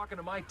when I'm talking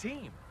to my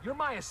team. You're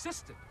my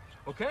assistant,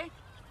 okay?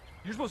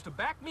 You're supposed to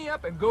back me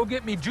up and go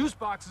get me juice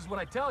boxes when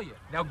I tell you.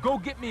 Now go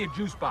get me a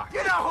juice box.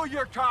 You know who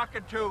you're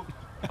talking to?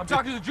 I'm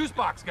talking to the juice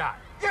box guy.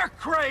 You're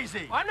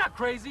crazy. I'm not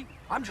crazy.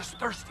 I'm just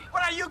thirsty.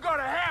 Well, now you go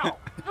to hell.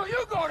 No,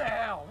 you go to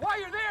hell. While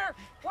you're there,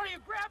 why don't you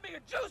grab me a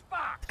juice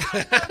box?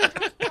 I'll grab a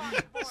juice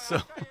box, boy, I'll tell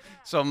you that.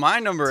 So my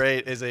number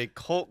 8 is a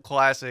cult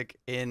classic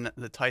in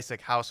the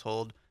Tysick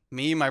household.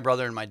 Me, my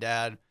brother, and my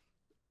dad,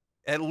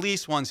 at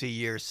least once a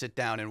year, sit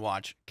down and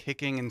watch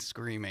Kicking and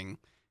Screaming.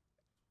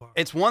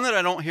 It's one that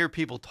I don't hear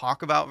people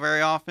talk about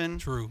very often.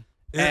 True.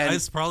 And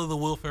It's probably the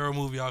Will Ferrell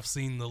movie I've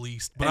seen the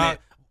least. But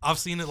I've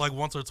seen it like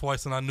once or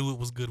twice, and I knew it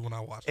was good when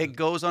I watched it. It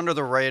goes under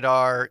the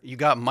radar. You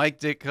got Mike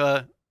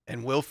Ditka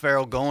and Will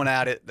Ferrell going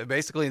at it. They're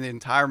basically in the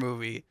entire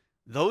movie.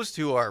 Those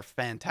two are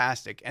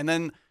fantastic. And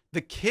then the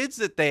kids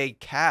that they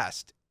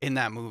cast in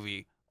that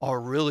movie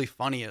are really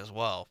funny as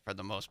well, for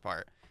the most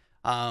part.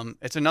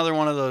 It's another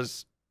one of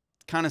those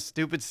kind of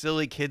stupid,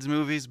 silly kids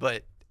movies,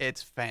 but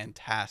it's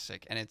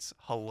fantastic and it's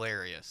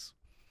hilarious.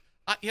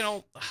 You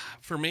know,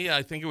 for me,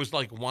 I think it was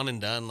like one and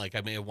done. Like,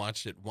 I may have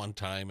watched it one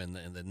time and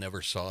then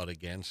never saw it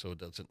again, so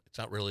it's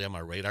not really on my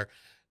radar.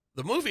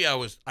 The movie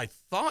I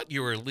thought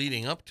you were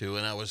leading up to,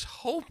 and I was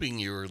hoping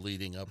you were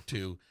leading up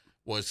to,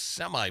 was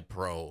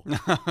Semi-Pro.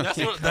 That's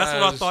what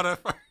I thought at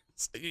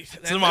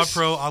first.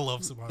 Semi-Pro, I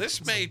love Semi-Pro.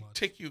 This may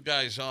tick you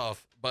guys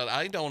off, but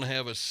I don't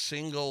have a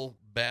single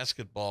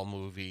basketball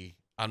movie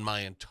on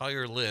my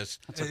entire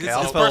list. Okay,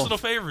 It's personal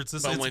favorites.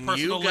 It's when personal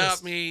you got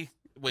list. me,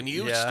 when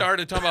you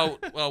started talking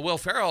about Will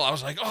Ferrell, I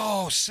was like,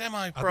 oh,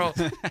 Semi-Pro.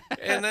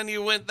 And then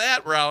you went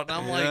that route, and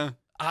I'm like,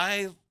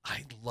 I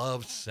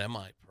love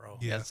Semi-Pro.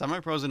 Yeah,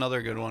 Semi-Pro is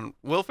another good one.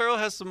 Will Ferrell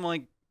has some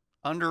like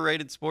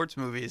underrated sports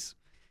movies.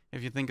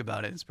 If you think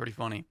about it, it's pretty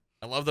funny.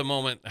 I love the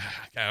moment.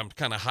 I'm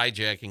kind of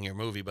hijacking your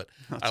movie, but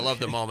I love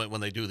the moment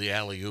when they do the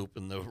alley-oop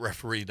and the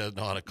referee doesn't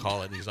know how to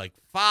call it. And he's like,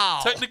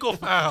 foul. Technical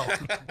foul.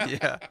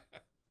 Yeah.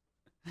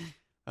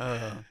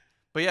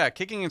 But yeah,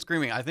 Kicking and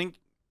Screaming, I think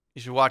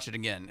you should watch it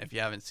again if you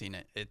haven't seen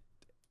it.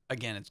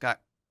 It's got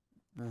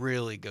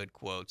really good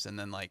quotes, and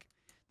then like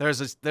there's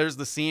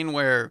the scene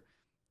where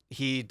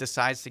he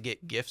decides to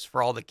get gifts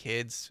for all the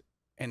kids,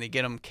 and they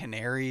get them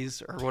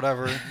canaries or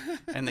whatever,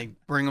 and they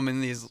bring them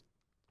in these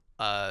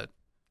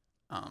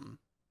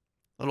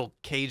little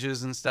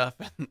cages and stuff,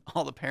 and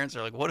all the parents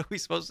are like, "What are we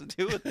supposed to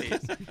do with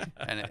these?"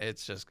 And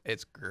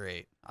it's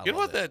great. I You know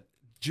love what that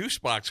juice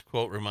box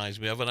quote reminds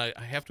me of, and I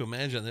have to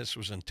imagine this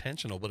was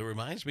intentional, but it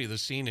reminds me of the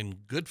scene in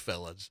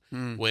Goodfellas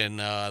when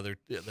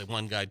the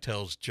one guy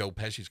tells Joe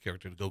Pesci's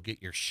character to go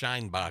get your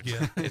shine box.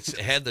 Yeah. It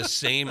had the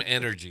same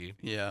energy.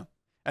 Yeah.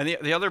 And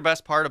the other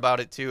best part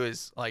about it too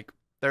is like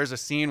there's a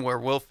scene where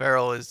Will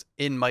Ferrell is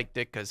in Mike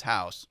Ditka's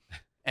house,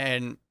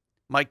 and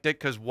Mike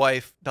Ditka's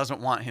wife doesn't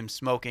want him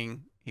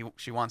smoking.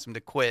 She wants him to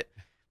quit,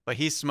 but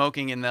he's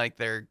smoking in like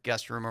their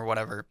guest room or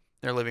whatever,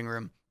 their living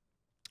room.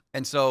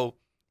 And so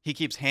he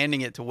keeps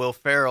handing it to Will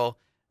Ferrell,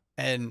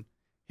 and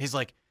he's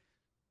like,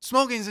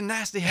 "Smoking's a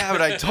nasty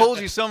habit. I told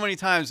you so many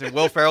times." And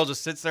Will Ferrell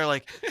just sits there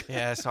like,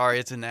 "Yeah, sorry,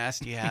 it's a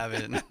nasty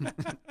habit."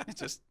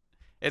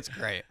 It's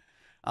great.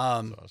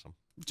 That's awesome.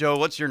 Joe,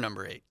 what's your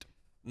number 8?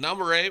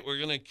 Number 8, we're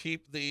going to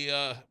keep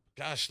the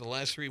the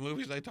last 3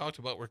 movies I talked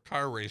about were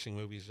car racing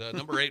movies.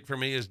 Number 8 for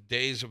me is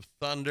Days of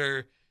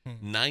Thunder,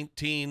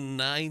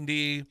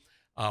 1990.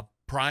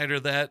 Prior to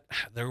that,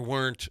 there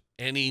weren't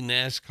any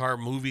NASCAR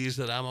movies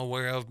that I'm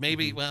aware of.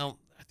 Maybe, well,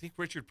 I think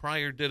Richard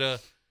Pryor did a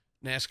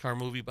NASCAR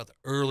movie about the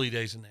early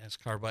days of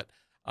NASCAR. But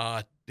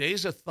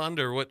Days of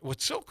Thunder,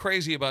 what's so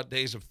crazy about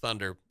Days of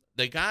Thunder,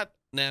 they got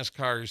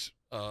NASCAR's,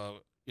 a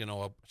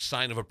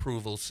sign of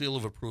approval, seal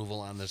of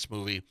approval on this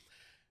movie.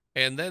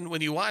 And then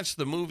when you watch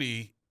the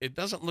movie, it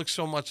doesn't look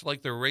so much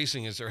like they're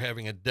racing as they're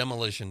having a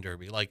demolition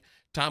derby. Like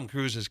Tom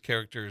Cruise's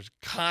character is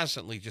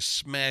constantly just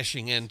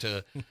smashing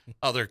into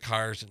other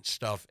cars and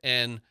stuff.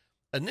 And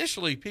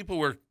initially, people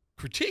were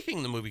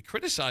critiquing the movie,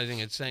 criticizing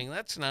it, saying,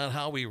 that's not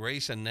how we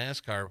race in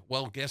NASCAR.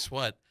 Well, guess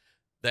what?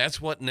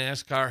 That's what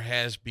NASCAR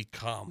has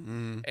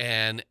become.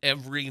 And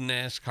every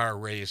NASCAR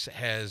race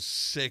has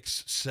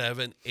 6,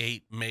 7,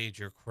 8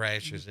 major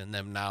crashes in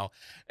them now.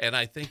 And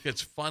I think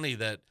it's funny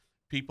that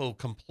people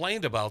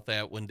complained about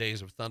that when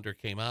Days of Thunder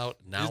came out.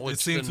 Now it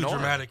seemed too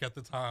dramatic at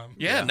the time.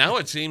 Yeah, now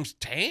it seems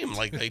tame,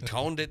 like they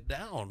toned it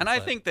down. And I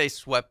think they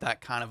swept that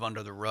kind of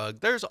under the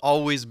rug. There's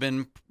always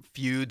been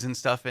feuds and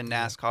stuff in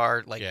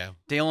NASCAR. Like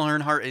Dale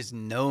Earnhardt is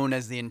known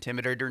as the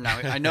Intimidator. Now,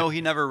 I know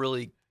he never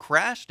really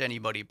crashed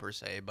anybody per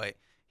se, but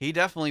he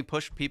definitely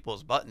pushed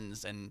people's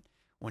buttons. And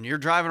when you're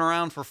driving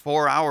around for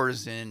 4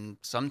 hours in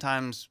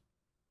sometimes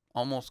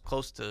almost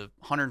close to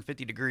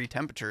 150-degree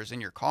temperatures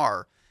in your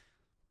car,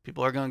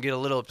 people are going to get a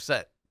little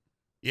upset.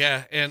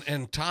 Yeah,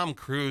 and Tom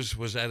Cruise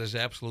was at his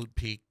absolute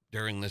peak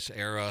during this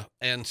era.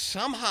 And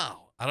somehow,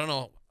 I don't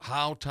know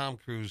how Tom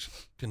Cruise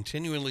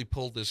continually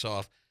pulled this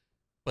off,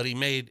 but he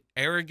made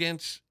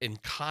arrogance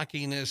and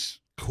cockiness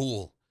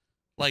cool.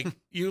 Like,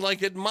 you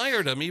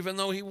admired him, even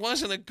though he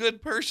wasn't a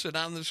good person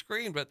on the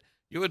screen, but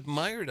you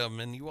admired him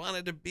and you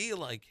wanted to be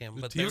like him.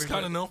 But he was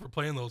kind of known for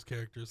playing those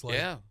characters. Like,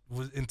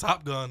 in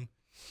Top Gun,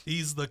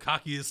 he's the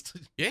cockiest,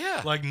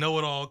 like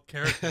know-it-all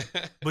character,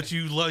 but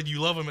you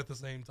love him at the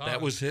same time.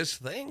 That was his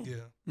thing.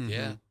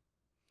 Yeah.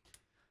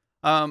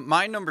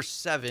 My number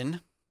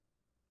 7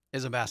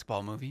 is a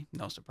basketball movie,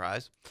 no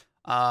surprise.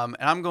 And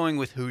I'm going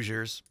with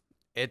Hoosiers.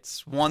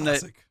 It's one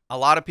that a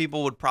lot of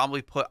people would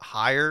probably put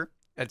higher.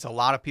 It's a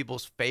lot of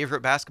people's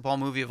favorite basketball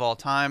movie of all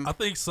time. I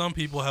think some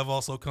people have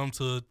also come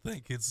to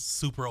think it's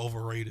super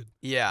overrated.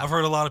 Yeah. I've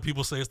heard a lot of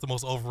people say it's the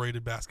most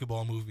overrated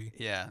basketball movie.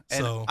 Yeah.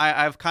 And so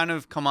I've kind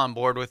of come on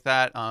board with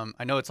that.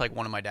 I know it's like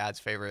one of my dad's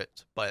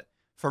favorites, but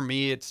for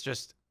me, it's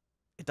just,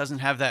 it doesn't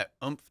have that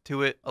oomph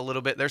to it a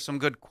little bit. There's some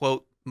good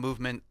quote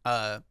movement.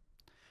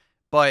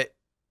 But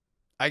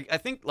I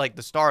think like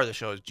the star of the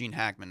show is Gene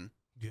Hackman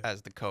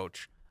as the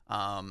coach.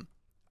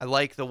 I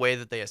like the way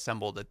that they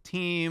assembled a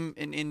team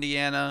in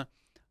Indiana.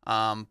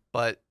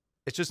 But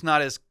it's just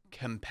not as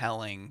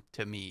compelling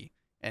to me.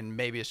 And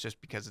maybe it's just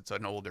because it's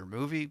an older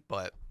movie,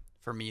 but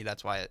for me,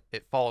 that's why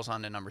it falls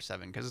on to number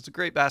 7, because it's a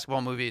great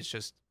basketball movie. It's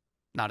just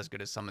not as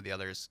good as some of the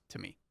others to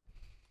me.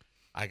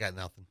 I got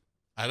nothing.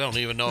 I don't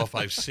even know if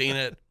I've seen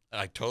it.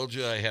 I told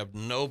you I have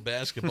no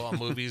basketball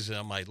movies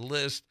on my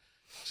list.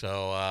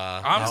 So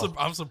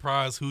I'm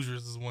surprised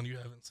Hoosiers is one you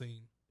haven't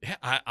seen.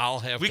 Yeah, I'll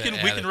have. We can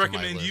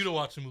recommend you to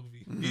watch a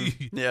movie.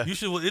 Yeah, you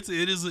should.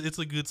 It's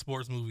a good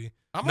sports movie.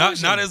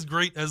 Not as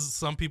great as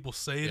some people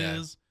say it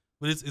is,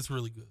 but it's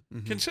really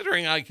good.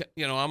 Considering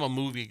I'm a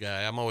movie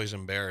guy, I'm always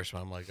embarrassed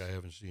when I'm like, I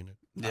haven't seen it.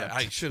 Yeah,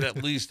 I should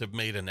at least have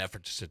made an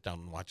effort to sit down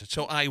and watch it.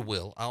 So I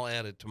will. I'll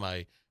add it to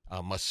my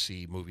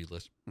must-see movie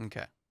list.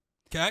 Okay.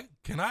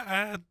 Can I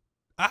add?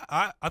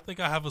 I think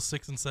I have a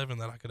 6 and 7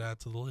 that I could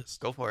add to the list.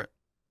 Go for it.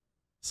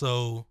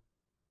 So,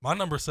 my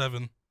number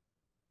 7.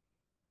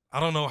 I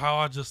don't know how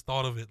I just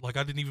thought of it. Like,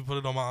 I didn't even put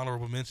it on my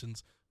honorable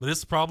mentions. But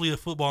it's probably a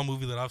football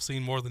movie that I've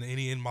seen more than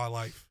any in my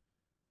life.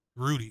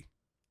 Rudy.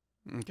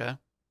 Okay.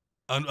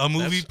 A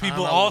movie That's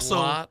people on also... a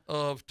lot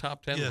of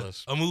top 10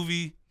 lists. A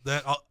movie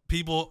that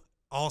people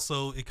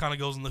also... It kind of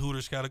goes in the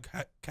Hooters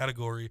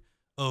category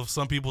of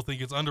some people think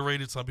it's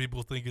underrated, some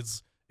people think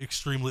it's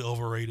extremely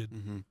overrated.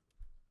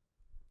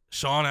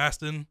 Sean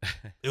Astin,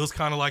 it was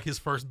kind of like his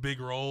first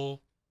big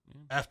role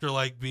after,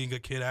 like, being a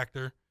kid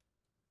actor.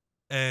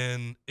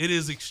 And it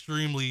is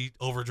extremely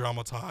over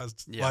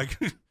dramatized, like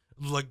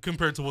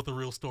compared to what the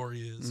real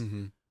story is.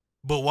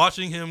 But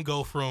watching him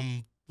go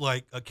from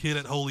like a kid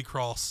at Holy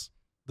Cross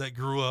that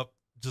grew up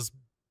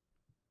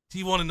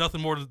he wanted nothing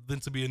more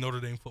than to be a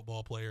Notre Dame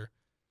football player.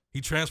 He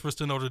transfers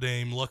to Notre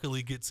Dame,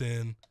 luckily gets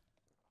in,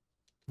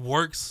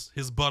 works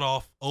his butt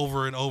off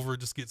over and over,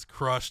 just gets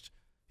crushed.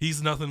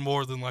 He's nothing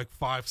more than like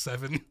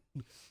 5'7",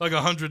 like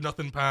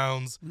 100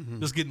 pounds,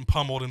 just getting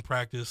pummeled in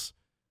practice.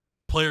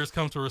 Players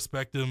come to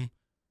respect him.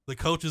 The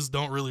coaches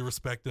don't really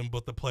respect him,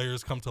 but the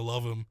players come to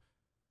love him.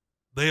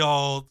 They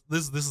all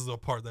this is a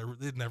part that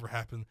it never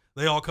happened.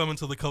 They all come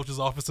into the coach's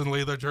office and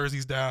lay their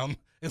jerseys down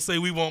and say,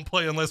 "We won't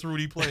play unless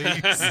Rudy plays."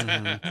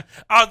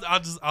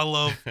 I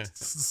love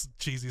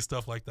cheesy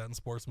stuff like that in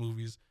sports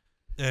movies.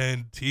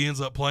 And he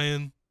ends up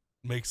playing,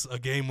 makes a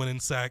game-winning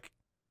sack,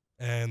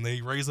 and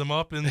they raise him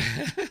up and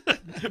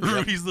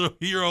Rudy's the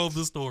hero of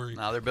the story.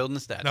 Now they're building the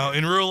statue. Now,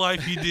 in real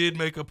life, he did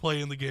make a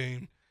play in the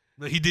game.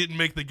 He didn't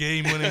make the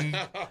game-winning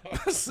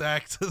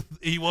sack.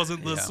 He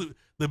wasn't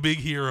the big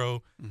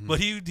hero, but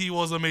he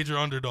was a major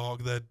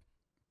underdog that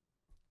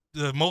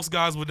most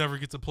guys would never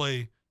get to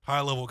play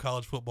high-level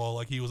college football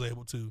like he was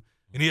able to.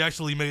 And he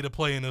actually made a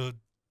play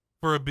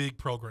for a big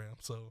program.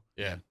 So,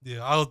 yeah,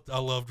 I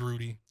loved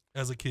Rudy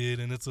as a kid,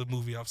 and it's a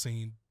movie I've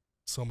seen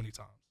so many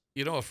times.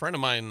 You know, a friend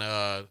of mine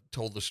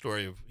told the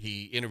story of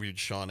he interviewed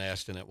Sean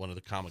Astin at one of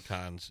the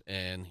Comic-Cons,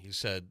 and he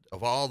said,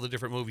 of all the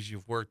different movies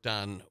you've worked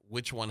on,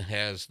 which one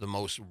has the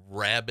most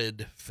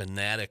rabid,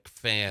 fanatic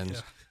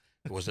fans?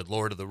 Yeah. Was it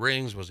Lord of the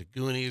Rings? Was it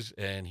Goonies?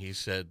 And he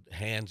said,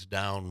 hands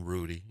down,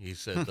 Rudy. He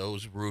said,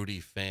 those Rudy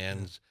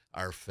fans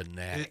are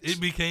fanatics.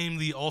 It became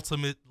the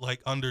ultimate,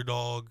 like,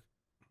 underdog,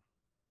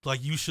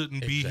 like, you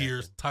shouldn't be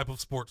here type of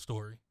sports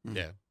story.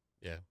 Yeah.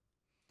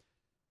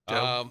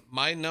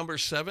 My number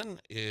 7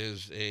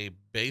 is a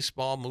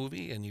baseball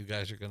movie, and you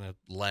guys are going to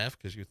laugh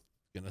because you're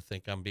going to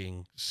think I'm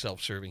being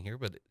self-serving here,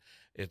 but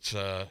it's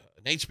an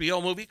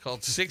HBO movie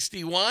called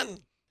 61.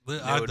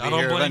 I don't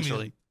blame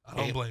you. I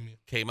don't blame you.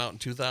 Came out in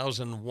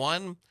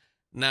 2001.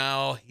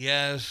 Now,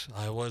 yes,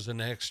 I was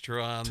an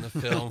extra on the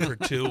film for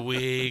 2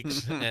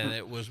 weeks, and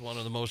it was one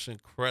of the most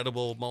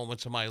incredible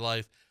moments of my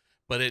life,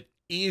 but it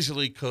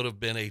easily could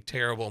have been a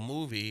terrible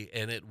movie,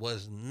 and it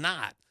was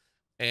not.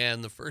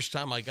 And the first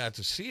time I got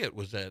to see it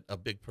was at a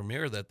big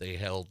premiere that they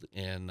held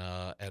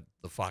at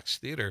the Fox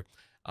Theater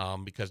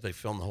because they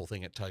filmed the whole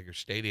thing at Tiger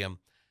Stadium.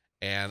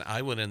 And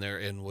I went in there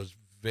and was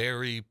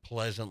very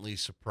pleasantly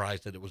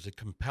surprised that it was a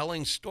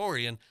compelling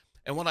story. And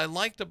what I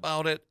liked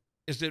about it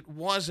is it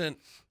wasn't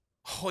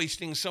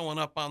hoisting someone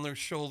up on their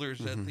shoulders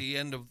at the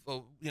end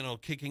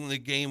of, kicking the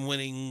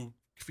game-winning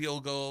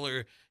field goal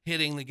or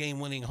hitting the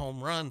game-winning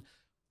home run.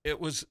 It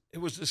was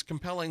this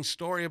compelling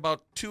story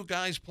about 2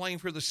 guys playing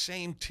for the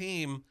same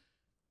team,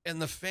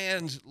 and the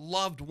fans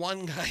loved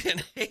one guy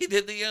and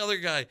hated the other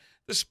guy,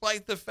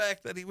 despite the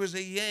fact that he was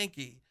a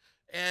Yankee.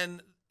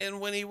 And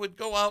when he would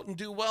go out and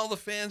do well, the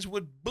fans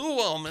would boo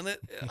him. And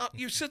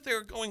you sit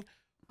there going,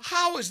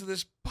 how is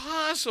this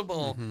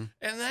possible?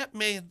 And that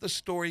made the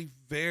story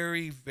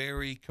very,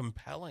 very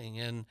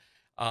compelling. And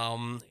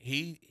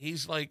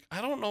he's like,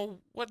 I don't know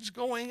what's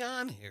going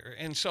on here.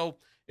 And so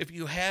if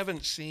you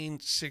haven't seen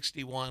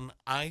 61,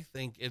 I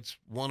think it's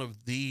one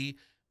of the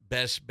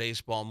best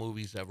baseball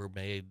movies ever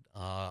made,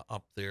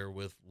 up there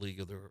with not League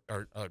of Their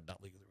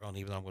Own,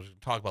 even though I'm going to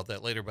talk about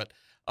that later, but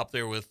up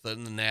there with The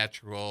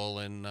Natural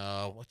and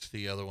what's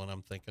the other one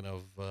I'm thinking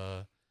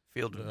of?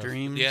 Field of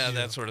Dreams. Yeah,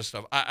 that sort of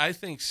stuff. I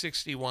think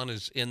 61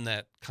 is in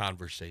that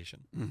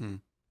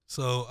conversation.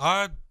 So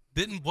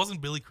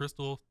wasn't Billy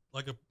Crystal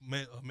like a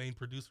main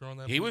producer on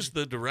that movie? He was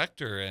the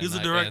director. He's the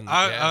director.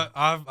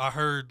 I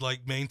heard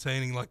like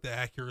maintaining like the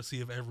accuracy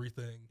of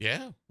everything.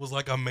 Yeah, was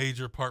like a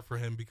major part for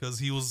him because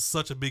he was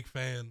such a big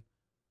fan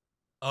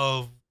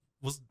of.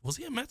 Was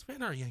he a Mets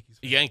fan or a Yankees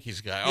fan?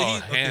 Yankees guy.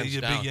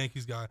 Hands down. Big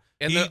Yankees guy.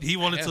 And he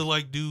wanted to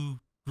like do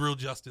real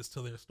justice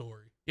to their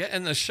story. Yeah,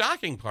 and the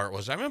shocking part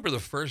was I remember the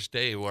first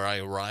day where I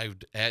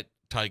arrived at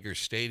Tiger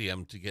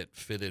Stadium to get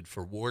fitted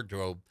for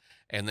wardrobe.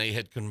 And they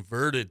had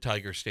converted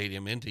Tiger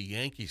Stadium into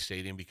Yankee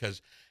Stadium because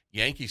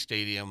Yankee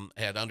Stadium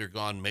had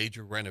undergone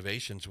major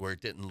renovations where it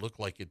didn't look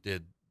like it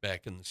did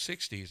back in the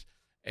 60s.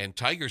 And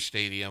Tiger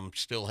Stadium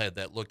still had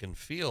that look and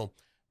feel,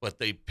 but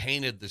they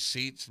painted the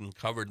seats and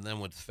covered them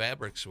with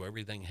fabric so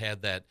everything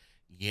had that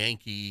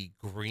Yankee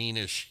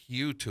greenish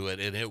hue to it,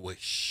 and it was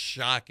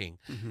shocking.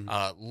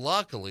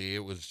 Luckily,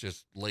 it was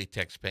just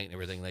latex paint and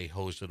everything. They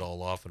hosed it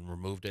all off and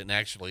removed it and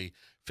actually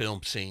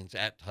filmed scenes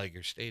at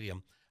Tiger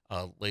Stadium.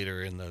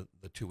 Later in the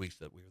 2 weeks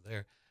that we were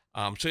there.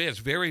 So yeah, it's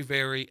very,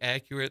 very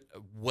accurate,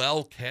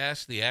 well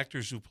cast. The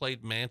actors who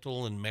played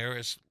Mantle and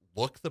Maris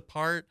look the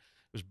part.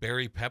 It was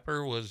Barry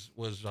Pepper was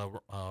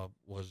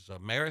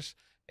Maris,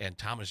 and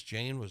Thomas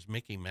Jane was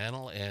Mickey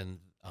Mantle, and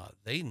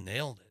they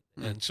nailed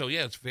it. And so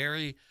yeah, it's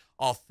very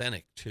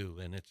authentic too,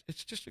 and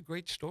it's just a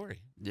great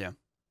story. Yeah.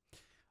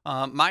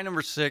 My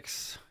number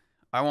 6,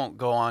 I won't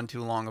go on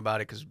too long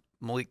about it because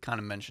Malik kind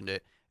of mentioned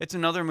it. It's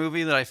another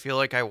movie that I feel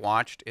like I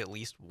watched at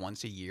least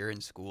once a year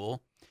in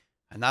school,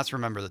 and that's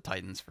Remember the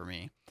Titans for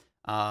me.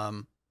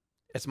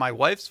 It's my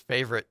wife's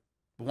favorite,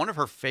 one of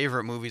her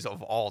favorite movies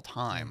of all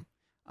time.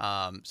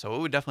 So it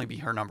would definitely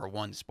be her number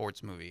 1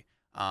 sports movie.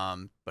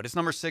 But it's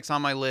number 6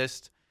 on my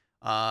list.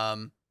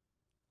 I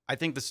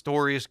think the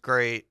story is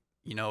great.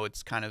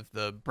 It's kind of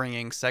the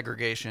bringing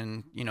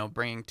segregation,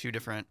 bringing 2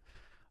 different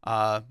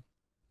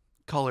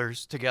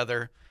colors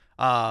together.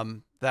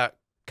 That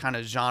kind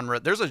of genre.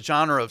 There's a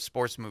genre of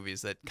sports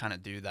movies that kind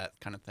of do that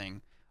kind of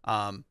thing.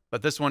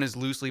 But this one is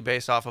loosely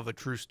based off of a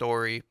true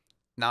story.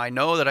 Now I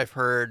know that I've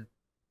heard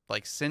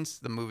like since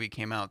the movie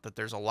came out that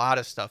there's a lot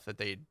of stuff that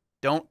they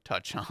don't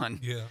touch on.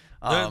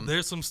 Yeah.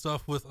 There's some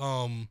stuff with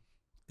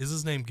is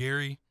his name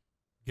Gary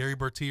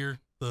Bertier,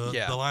 the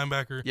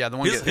linebacker? Yeah, the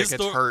one that gets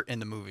hurt in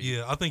the movie.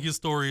 Yeah, I think his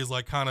story is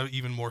like kind of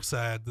even more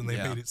sad than they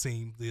made it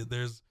seem.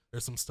 There's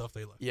there's some stuff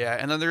they left. Yeah,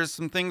 and then there's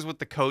some things with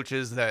the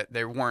coaches that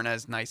they weren't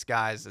as nice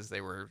guys as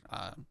they were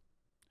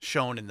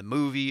shown in the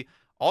movie.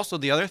 Also,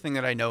 the other thing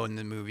that I know in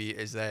the movie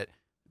is that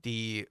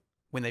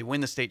when they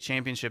win the state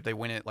championship, they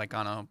win it like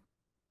on a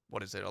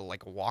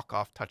like a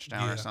walk-off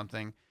touchdown or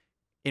something.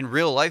 In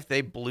real life,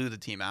 they blew the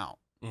team out.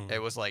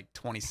 It was like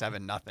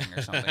 27-0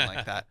 or something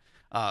like that.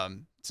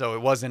 So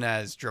it wasn't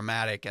as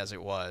dramatic as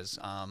it was.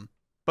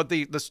 But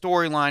the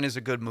storyline is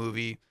a good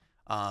movie.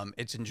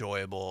 It's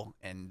enjoyable,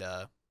 and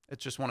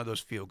it's just one of those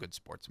feel-good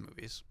sports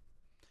movies.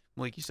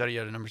 Malik, you said you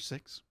had a number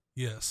 6?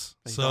 Yes.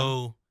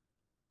 So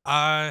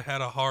I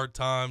had a hard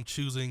time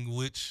choosing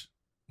which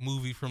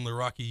movie from the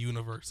Rocky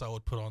universe I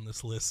would put on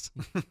this list.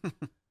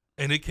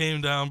 And it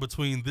came down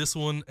between this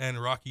one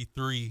and Rocky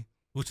 3,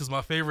 which is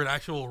my favorite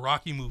actual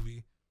Rocky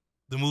movie.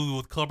 The movie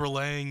with Clubber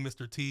Lang,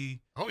 Mr.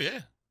 T. Oh, yeah.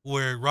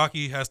 Where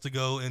Rocky has to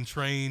go and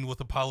train with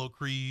Apollo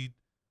Creed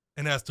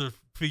and has to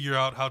figure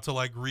out how to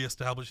like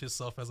reestablish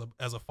himself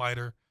as a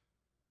fighter.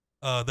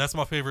 That's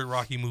my favorite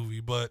Rocky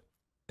movie. But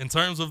in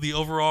terms of the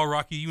overall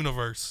Rocky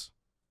universe,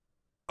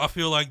 I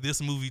feel like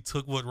this movie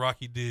took what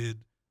Rocky did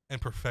and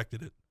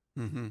perfected it.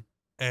 Mm-hmm.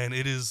 And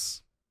it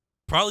is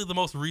probably the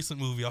most recent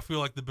movie. I feel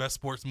like the best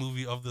sports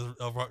movie of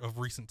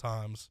recent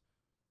times.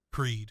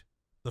 Creed,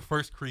 the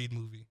first Creed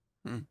movie,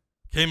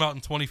 came out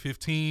in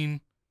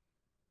 2015.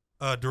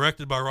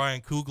 Directed by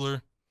Ryan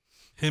Coogler.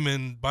 Him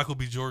and Michael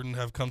B. Jordan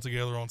have come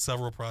together on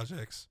several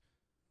projects.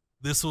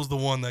 This was the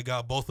one that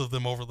got both of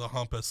them over the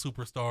hump as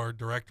superstar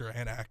director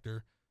and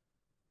actor.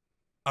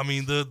 I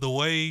mean, the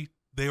way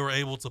they were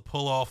able to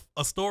pull off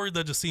a story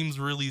that just seems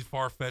really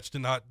far-fetched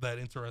and not that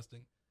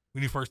interesting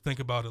when you first think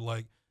about it.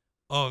 Like,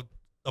 oh,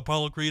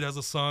 Apollo Creed has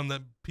a son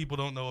that people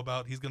don't know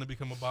about. He's going to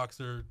become a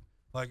boxer.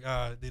 Like,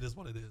 it is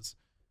what it is.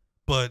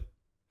 But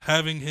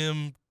having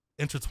him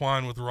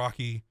intertwine with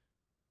Rocky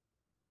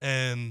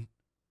and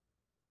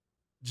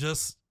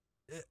just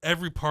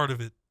every part of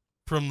it,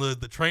 from the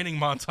training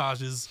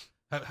montages,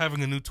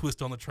 having a new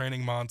twist on the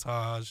training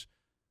montage,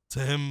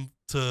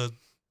 to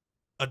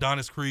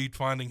Adonis Creed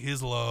finding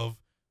his love,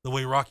 the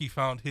way Rocky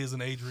found his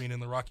and Adrian in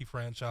the Rocky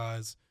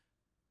franchise,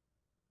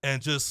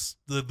 and just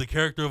the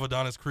character of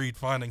Adonis Creed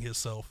finding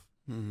himself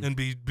and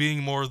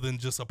being more than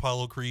just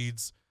Apollo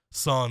Creed's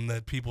son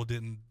that people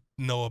didn't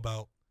know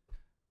about.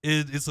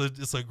 It's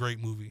a great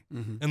movie.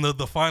 And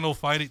the final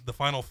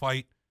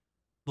fight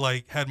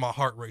like had my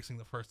heart racing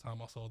the first time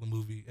I saw the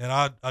movie, and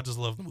I just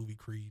love the movie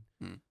Creed.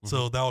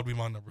 So that would be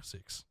my number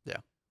 6.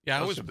 Yeah,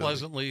 I was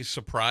pleasantly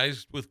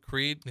surprised with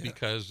Creed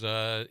because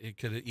it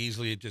could have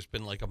easily just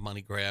been like a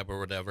money grab or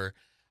whatever,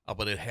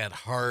 but it had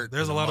heart.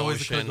 There's a lot of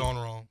ways it could have gone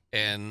wrong.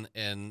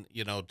 And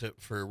you know,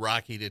 for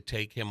Rocky to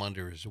take him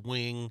under his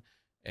wing,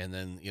 and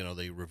then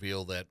they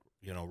reveal that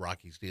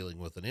Rocky's dealing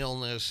with an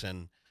illness,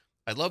 and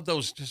I love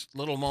those just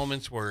little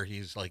moments where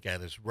he's like at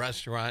his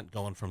restaurant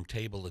going from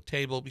table to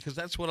table, because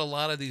that's what a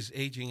lot of these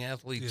aging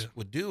athletes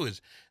would do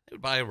is they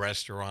would buy a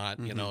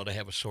restaurant, to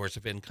have a source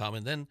of income.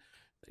 And then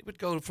they would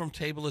go from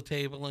table to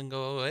table and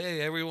go,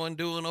 hey, everyone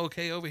doing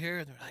okay over here?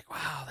 And they're like,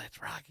 wow,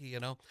 that's Rocky,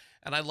 And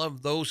I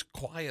love those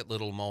quiet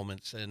little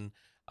moments. And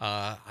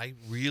I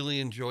really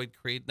enjoyed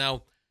Creed.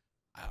 Now,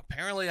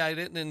 apparently I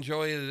didn't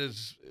enjoy it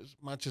as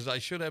much as I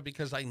should have,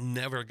 because I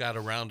never got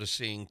around to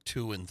seeing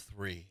 2 and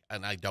 3,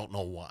 and I don't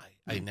know why.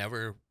 I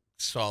never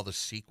saw the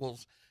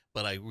sequels,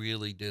 but I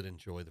really did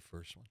enjoy the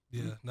first one.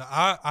 Yeah. Now,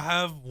 I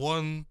have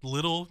one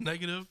little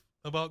negative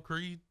about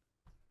Creed.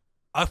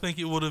 I think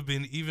it would have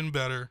been even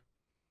better,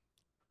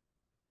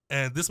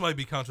 and this might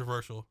be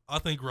controversial. I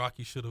think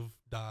Rocky should have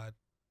died.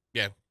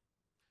 Yeah,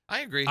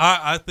 I agree.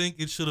 I think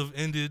it should have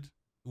ended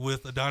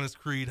with Adonis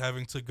Creed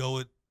having to go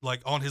it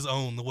like on his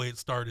own, the way it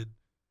started,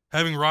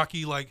 having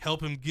Rocky like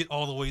help him get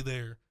all the way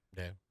there.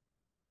 Yeah.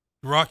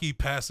 Rocky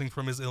passing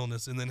from his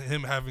illness, and then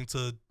him having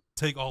to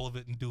take all of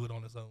it and do it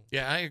on his own.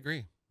 Yeah, I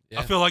agree. Yeah.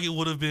 I feel like it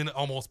would have been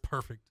almost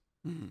perfect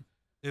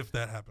if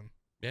that happened.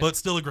 Yeah. But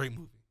still a great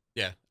movie.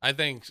 Yeah, I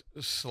think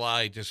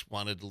Sly just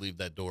wanted to leave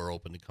that door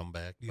open to come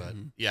back. But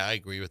yeah, I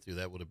agree with you.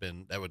 That would have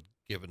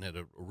given it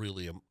a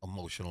really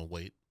emotional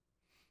weight.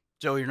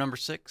 Joe, your number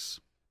 6?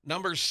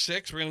 Number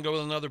 6, we're going to go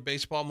with another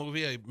baseball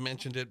movie. I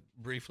mentioned it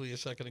briefly a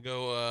second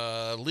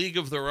ago. League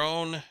of Their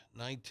Own,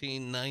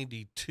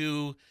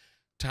 1992.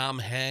 Tom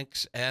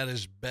Hanks at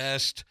his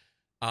best.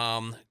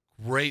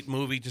 Great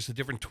movie, just a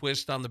different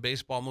twist on the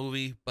baseball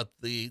movie. But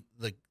the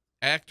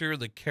actor,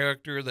 the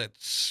character that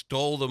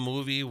stole the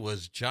movie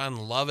was John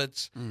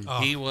Lovitz.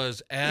 He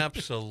was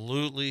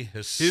absolutely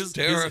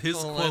hysterical his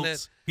quotes, in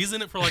it. He's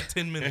in it for like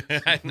 10 minutes.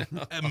 I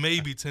know.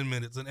 Maybe 10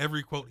 minutes. And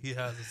every quote he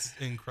has is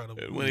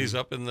incredible. When he's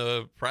up in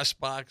the press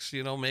box,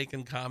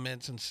 making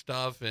comments and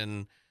stuff.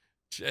 And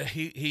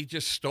he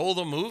just stole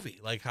the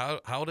movie. Like,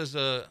 how does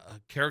a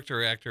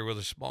character actor with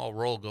a small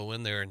role go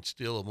in there and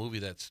steal a movie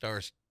that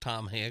stars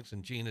Tom Hanks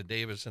and Gina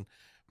Davis?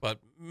 But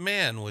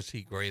man, was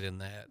he great in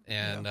that.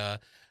 And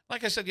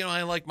like I said,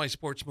 I like my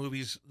sports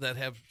movies that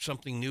have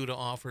something new to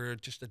offer,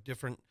 just a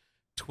different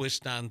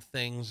twist on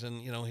things.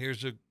 And,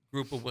 here's a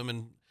group of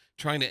women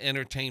trying to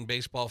entertain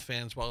baseball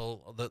fans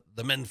while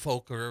the men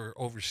folk are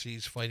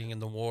overseas fighting in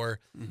the war.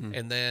 Mhm.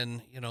 And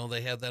then,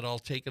 they have that all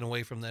taken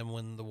away from them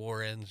when the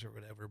war ends or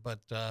whatever.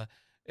 But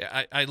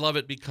I love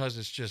it because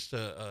it's just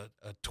a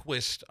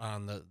twist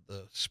on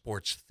the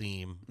sports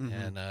theme, Mhm.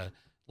 and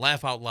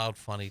laugh out loud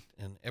funny,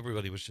 and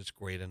everybody was just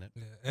great in it.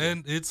 Yeah.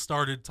 And it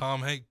started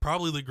Tom Hanks,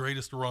 probably the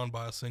greatest run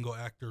by a single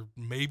actor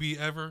maybe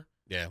ever.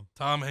 Yeah.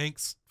 Tom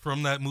Hanks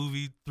from that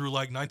movie through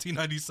like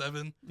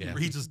 1997, Yeah.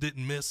 where he just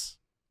didn't miss.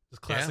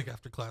 Just classic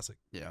after classic.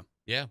 Yeah.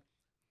 Yeah.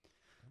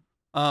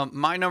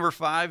 My number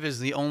 5 is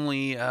the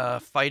only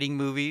fighting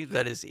movie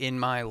that is in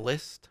my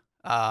list,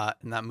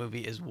 and that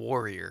movie is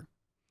Warrior.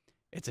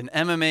 It's an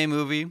MMA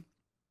movie,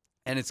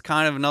 and it's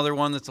kind of another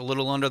one that's a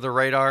little under the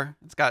radar.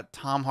 It's got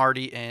Tom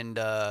Hardy and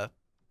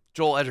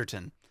Joel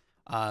Edgerton.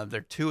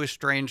 They're two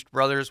estranged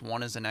brothers.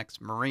 One is an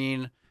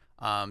ex-Marine.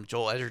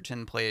 Joel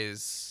Edgerton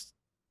plays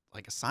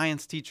like a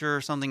science teacher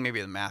or something, maybe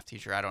a math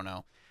teacher, I don't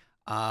know.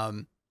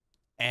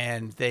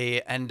 And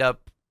they end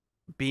up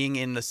being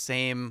in the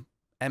same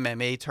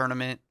MMA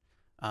tournament,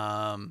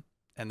 and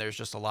there's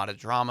just a lot of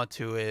drama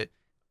to it,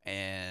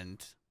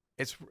 and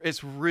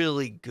it's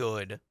really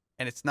good.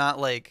 And it's not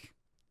like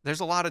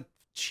there's a lot of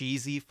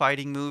cheesy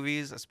fighting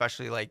movies,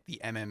 especially like the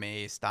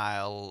MMA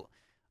style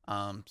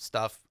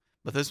stuff,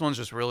 but this one's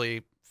just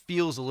really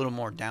feels a little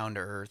more down to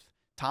earth.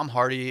 Tom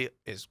Hardy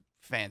is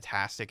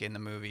fantastic in the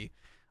movie.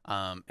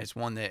 It's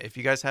one that if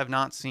you guys have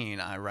not seen,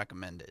 I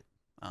recommend it.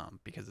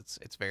 Because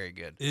it's very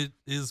good. It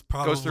is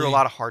probably goes through a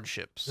lot of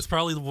hardships. It's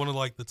probably one of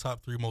like the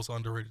top 3 most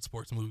underrated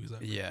sports movies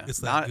ever. Yeah, it's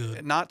that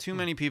good. Not too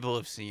many people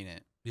have seen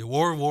it. Yeah,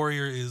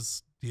 Warrior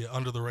is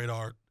under the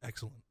radar,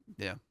 excellent.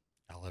 Yeah,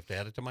 I'll have to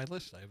add it to my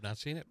list. I have not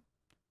seen it.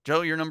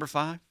 Joe, you're number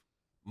 5.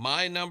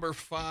 My number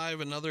 5,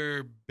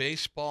 another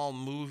baseball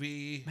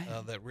movie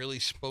that really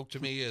spoke to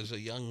me as a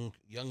young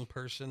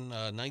person.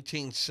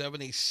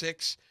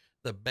 1976.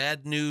 The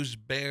Bad News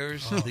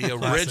Bears, the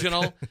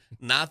original,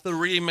 not the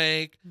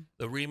remake.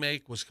 The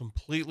remake was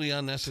completely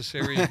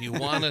unnecessary. If you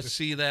want to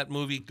see that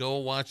movie, go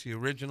watch the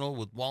original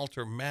with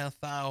Walter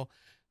Matthau,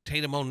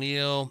 Tatum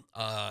O'Neal.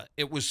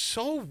 It was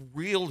so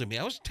real to me.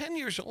 I was 10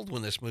 years old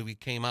when this movie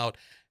came out,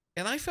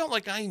 and I felt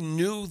like I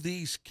knew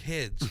these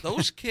kids.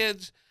 Those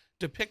kids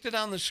depicted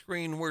on the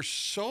screen were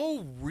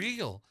so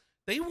real.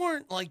 They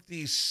weren't like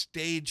these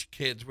stage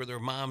kids where their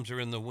moms are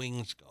in the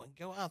wings going,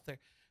 go out there.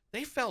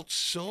 They felt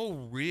so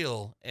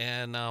real,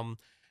 and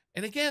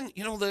again,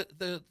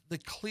 the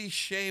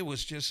cliche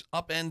was just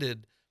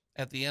upended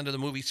at the end of the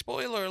movie.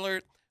 Spoiler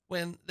alert: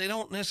 when they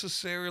don't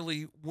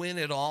necessarily win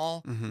it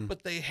all,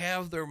 but they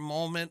have their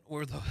moment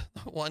where the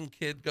one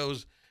kid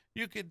goes,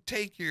 "You could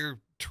take your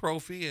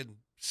trophy and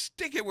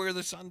stick it where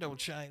the sun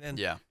don't shine," and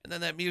then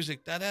that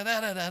music, da da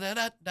da da da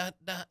da da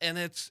da, and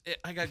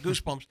I got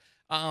goosebumps.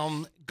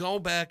 Go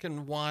back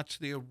and watch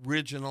the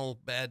original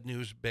Bad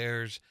News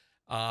Bears.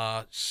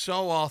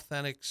 So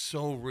authentic,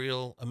 so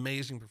real,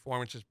 amazing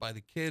performances by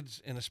the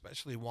kids, and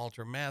especially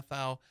Walter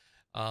Matthau.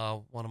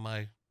 One of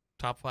my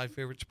top 5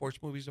 favorite sports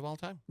movies of all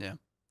time. Yeah.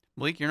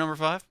 Malik, you're number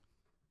 5?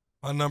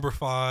 My number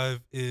 5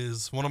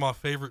 is one of my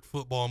favorite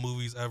football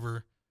movies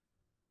ever.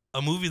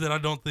 A movie that I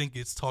don't think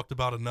it's talked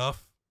about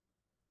enough.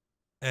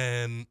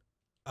 And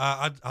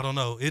I don't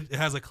know. It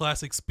has a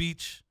classic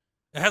speech.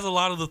 It has a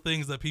lot of the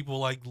things that people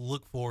like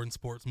look for in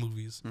sports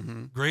movies.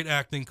 Great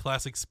acting,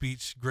 classic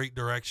speech, great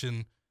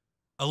direction.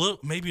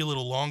 Maybe a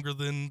little longer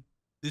than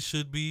this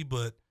should be,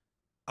 but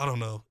I don't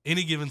know.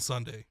 Any Given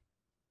Sunday.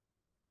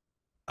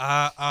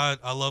 I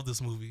love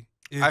this movie.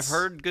 I've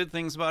heard good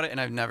things about it, and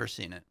I've never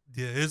seen it.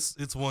 Yeah,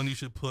 it's one you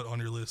should put on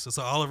your list. It's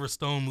an Oliver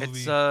Stone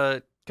movie.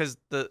 It's because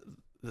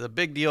the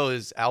big deal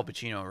is Al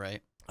Pacino,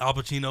 right? Al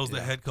Pacino's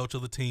the head coach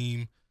of the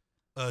team.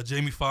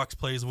 Jamie Foxx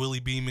plays Willie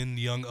Beeman,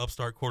 young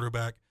upstart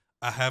quarterback.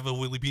 I have a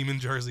Willie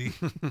Beeman jersey.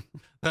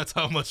 That's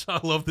how much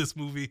I love this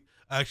movie.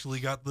 I actually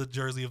got the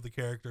jersey of the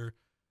character.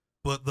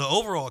 But the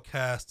overall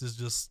cast is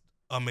just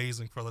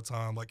amazing for the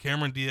time. Like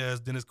Cameron Diaz,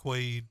 Dennis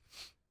Quaid,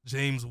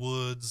 James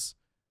Woods.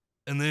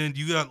 And then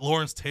you got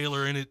Lawrence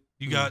Taylor in it.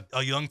 You got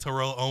a young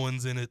Terrell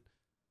Owens in it.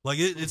 Like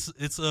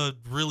it's a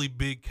really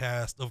big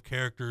cast of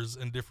characters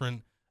and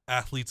different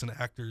athletes and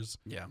actors.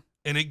 Yeah.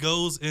 And it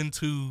goes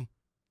into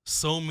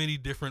so many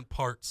different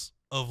parts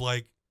of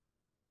like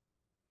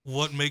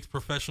what makes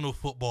professional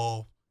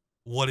football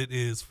what it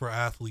is for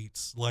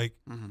athletes. Like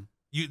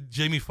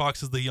Jamie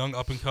Foxx is the young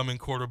up and coming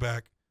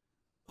quarterback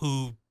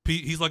who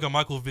he's like a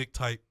Michael Vick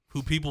type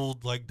who people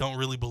like don't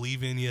really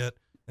believe in yet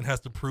and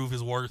has to prove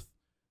his worth.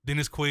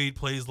 Dennis Quaid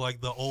plays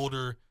like the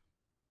older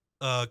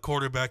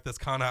quarterback that's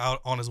kind of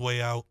out on his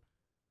way out.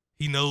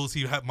 He knows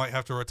he might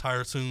have to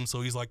retire soon, so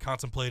he's like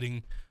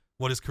contemplating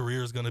what his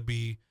career is going to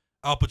be.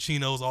 Al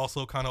Pacino's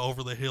also kind of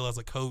over the hill as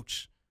a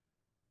coach.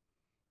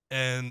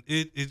 And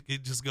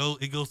it just goes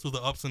through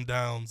the ups and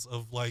downs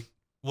of like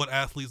what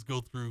athletes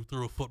go through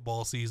a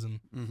football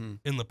season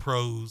in the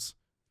pros.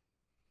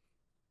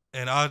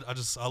 And I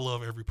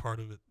love every part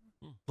of it.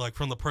 Like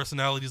from the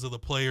personalities of the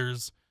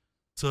players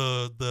to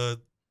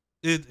the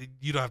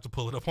You don't have to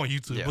pull it up on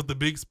YouTube, Yeah. but the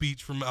big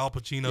speech from Al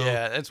Pacino.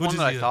 Yeah, it's which one is,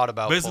 that I thought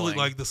about Basically, pulling.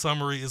 like the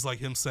summary is like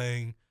him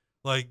saying,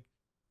 like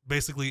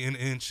basically an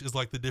inch is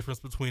like the difference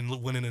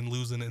between winning and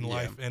losing in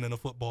life and in a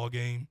football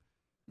game.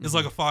 It's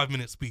like a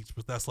 5-minute speech,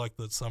 but that's like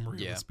the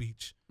summary of the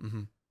speech.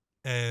 Mm-hmm.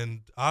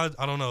 And I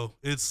don't know.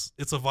 It's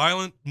a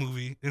violent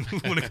movie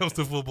when it comes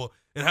to football.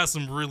 It has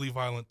some really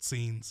violent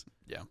scenes.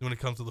 Yeah. When it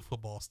comes to the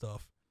football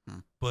stuff. Hmm.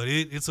 But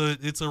it's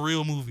a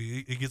real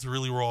movie. It gets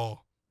really raw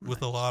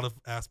with a lot of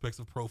aspects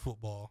of pro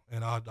football,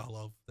 and I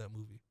love that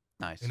movie.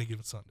 Nice. Any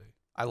Given Sunday.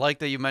 I like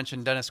that you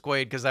mentioned Dennis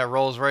Quaid because that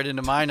rolls right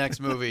into my next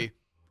movie.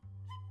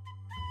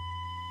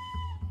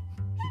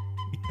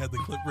 He had the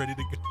clip ready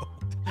to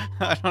go.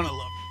 I don't know.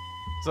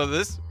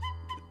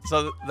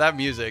 So that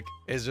music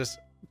is just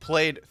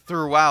played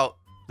throughout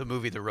the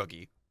movie The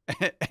Rookie,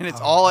 and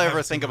it's all I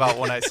ever think about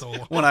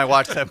when I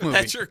watch that movie.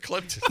 That's your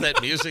clip to that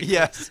music?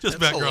 Yes, Just That's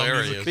background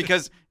hilarious. music.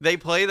 because they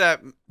play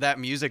that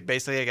music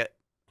basically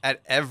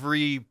at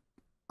every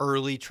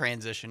early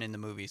transition in the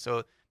movie.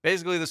 So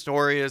basically, the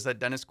story is that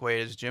Dennis Quaid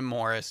is Jim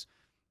Morris,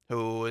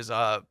 who is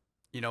a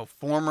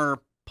former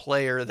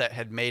player that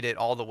had made it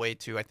all the way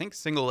to I think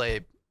single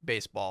A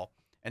baseball,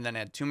 and then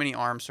had too many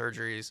arm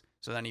surgeries.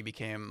 So then he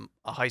became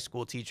a high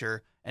school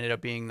teacher, ended up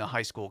being the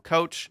high school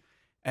coach,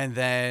 and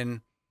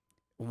then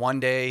one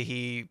day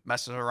he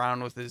messes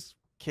around with his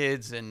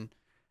kids and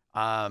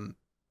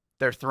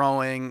they're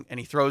throwing, and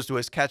he throws to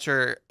his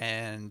catcher,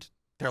 and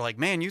they're like,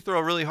 "Man, you throw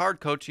really hard,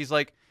 coach." He's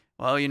like,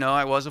 "Well,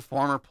 I was a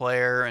former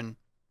player," and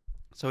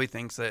so he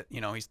thinks that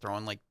he's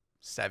throwing like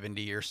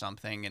 70 or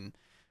something, and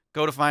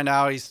go to find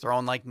out he's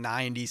throwing like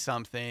 90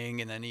 something,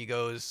 and then he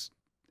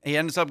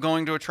ends up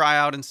going to a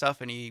tryout and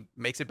stuff, and he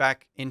makes it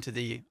back into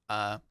the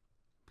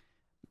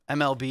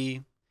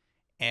MLB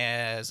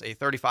as a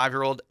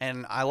 35-year-old,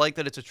 and I like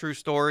that it's a true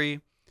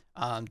story.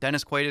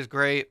 Dennis Quaid is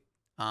great.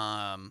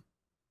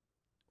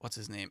 What's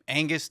his name?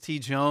 Angus T.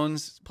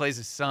 Jones plays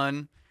his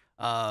son.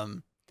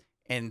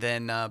 And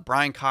then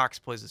Brian Cox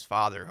plays his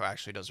father, who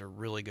actually does a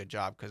really good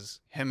job because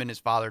him and his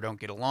father don't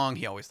get along.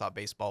 He always thought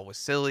baseball was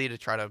silly to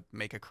try to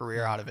make a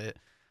career out of it.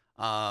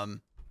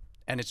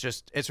 And it's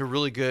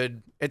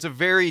a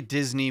very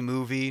Disney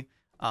movie,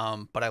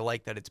 but I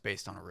like that it's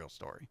based on a real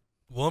story.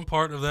 One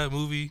part of that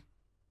movie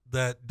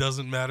that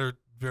doesn't matter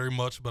very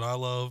much, but I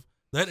love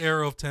that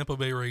era of Tampa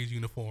Bay Rays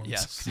uniforms.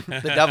 Yes, the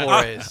Devil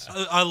Rays.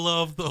 I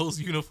love those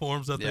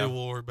uniforms that Yeah. they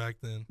wore back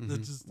then.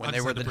 Mhm. When I they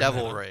just were had to the bring that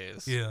Devil up.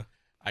 Rays. Yeah.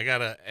 I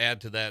gotta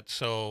add to that.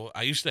 So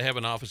I used to have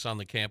an office on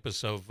the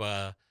campus of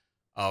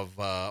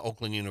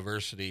Oakland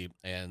University,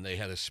 and they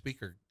had a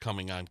speaker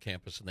coming on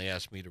campus, and they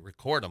asked me to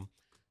record them.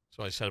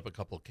 So I set up a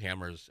couple of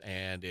cameras,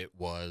 and it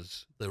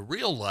was the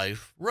real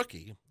life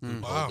Rookie who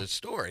Mm. Wow. told this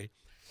story.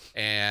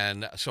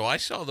 And so I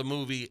saw the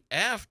movie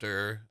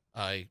after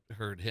I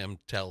heard him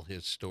tell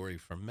his story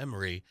from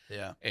memory,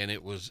 Yeah. and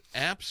it was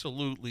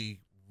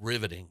absolutely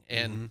riveting.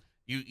 And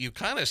Mhm. you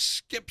kind of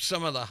skip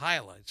some of the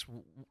highlights.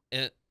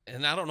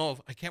 And I don't know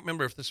I can't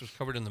remember if this was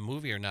covered in the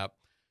movie or not,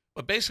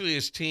 but basically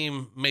his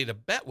team made a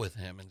bet with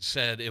him and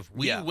said, if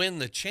we Yeah. win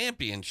the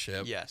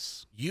championship,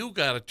 Yes. you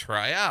got to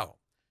try out.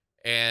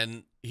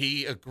 And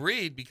he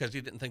agreed because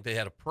he didn't think they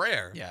had a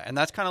prayer. Yeah, and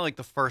that's kind of like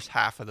the first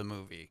half of the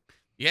movie.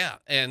 Yeah.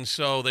 And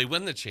so they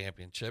win the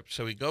championship.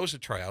 So he goes to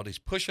try out. He's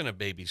pushing a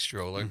baby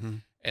stroller,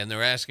 Mhm. and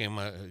they're asking him,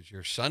 is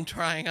your son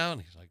trying out?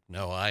 And he's like,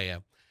 no, I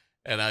am.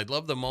 And I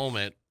love the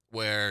moment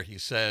where he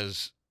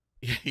says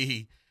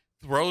he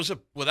throws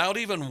without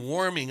even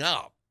warming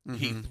up,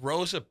 he Mhm.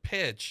 throws a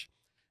pitch,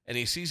 and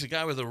he sees a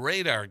guy with a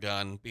radar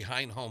gun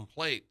behind home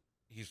plate.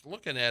 He's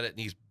looking at it, and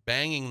he's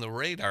banging the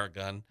radar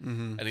gun,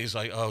 Mhm. and he's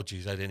like, oh,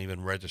 geez, I didn't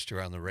even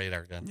register on the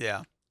radar gun.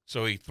 Yeah.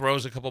 So he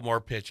throws a couple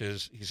more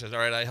pitches. He says, all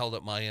right, I held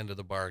up my end of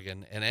the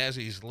bargain. And as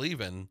he's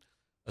leaving,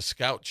 a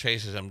scout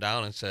chases him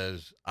down and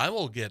says, I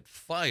will get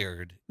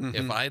fired if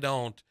Mhm. I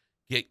don't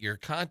get your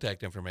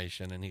contact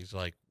information. And he's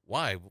like,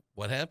 why?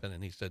 What happened?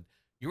 And he said,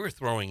 you were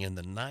throwing in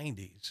the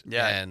 90s.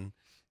 Yeah. And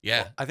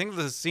yeah. Well, I think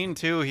the scene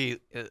too,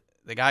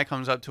 the guy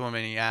comes up to him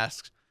and he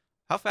asks,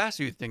 "How fast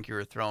do you think you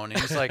were throwing?"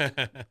 And he's like,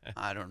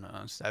 "I don't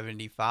know,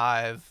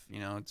 75."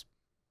 It's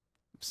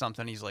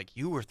something. He's like,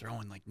 "You were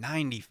throwing like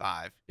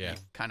 95." Yeah. He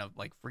kind of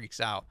like freaks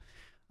out.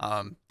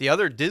 The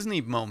other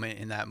Disney moment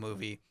in that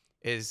movie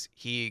is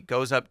he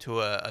goes up to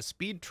a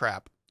speed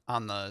trap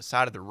on the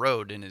side of the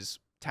road in his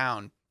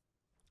town,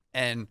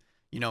 and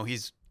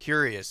he's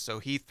curious, so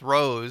he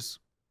throws.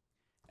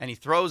 And he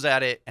throws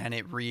at it, and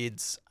it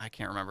reads, I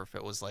can't remember if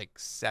it was like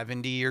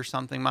 70 or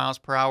something miles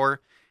per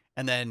hour.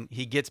 And then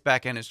he gets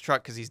back in his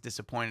truck because he's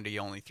disappointed he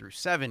only threw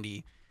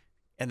 70.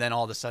 And then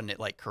all of a sudden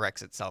it like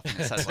corrects itself and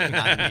it says like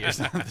 90 or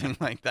something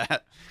like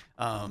that.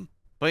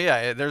 But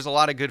yeah, there's a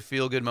lot of good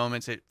feel-good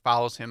moments. It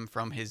follows him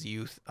from his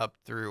youth up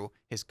through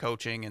his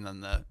coaching. And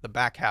then the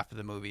back half of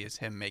the movie is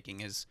him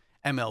making his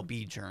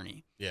MLB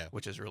journey, Yeah.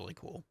 which is really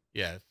cool.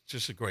 Yeah, it's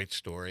just a great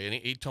story. And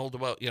he told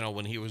about,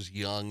 when he was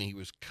young, he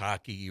was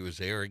cocky, he was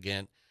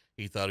arrogant.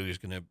 He thought he was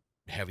going to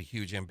have a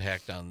huge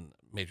impact on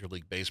Major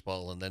League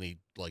Baseball. And then he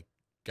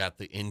got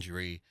the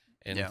injury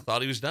and Yeah.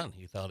 thought he was done.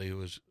 He thought he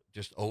was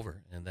just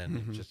over, and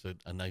then it's just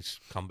a nice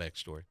comeback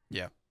story.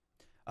 Yeah.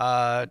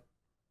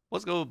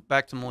 Let's go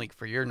back to Malik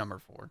for your number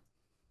 4.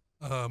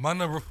 My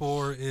number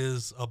 4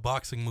 is a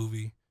boxing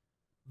movie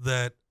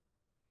that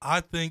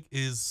I think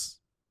is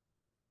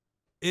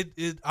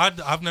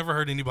I've never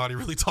heard anybody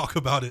really talk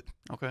about it.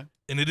 Okay.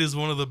 And it is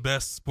one of the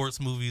best sports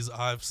movies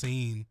I've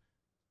seen.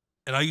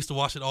 And I used to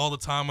watch it all the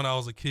time when I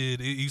was a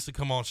kid. It used to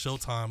come on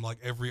Showtime like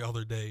every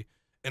other day.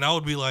 And I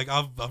would be like,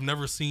 I've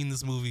never seen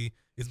this movie.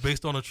 It's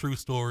based on a true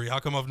story. How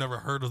come I've never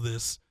heard of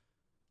this?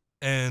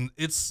 And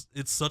it's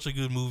such a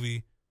good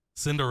movie.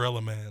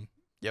 Cinderella Man.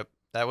 Yep.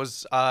 That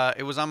was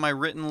it was on my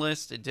written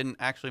list. It didn't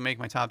actually make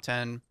my top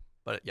 10,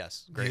 but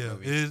yes, great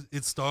movie.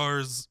 It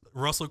stars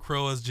Russell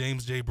Crowe as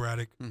James J.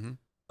 Braddock,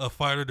 a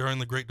fighter during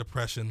the Great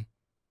Depression.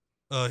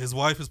 His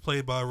wife is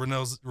played by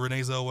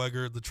Renee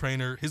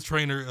Zellweger. His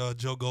trainer,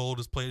 Joe Gold,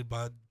 is played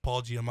by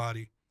Paul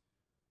Giamatti.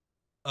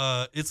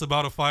 It's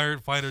about a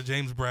fighter,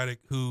 James Braddock,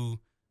 who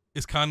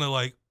is kind of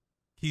like,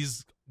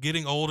 he's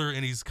getting older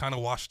and he's kind of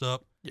washed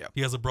up. Yeah.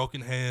 He has a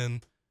broken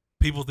hand.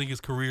 People think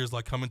his career is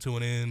like coming to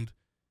an end.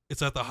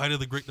 It's at the height of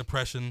the Great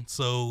Depression,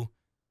 so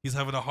he's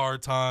having a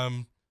hard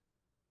time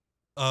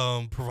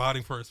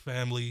providing for his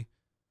family.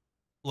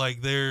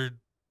 Like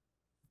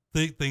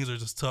things are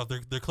just tough.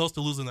 They're close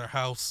to losing their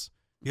house.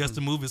 He has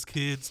to move his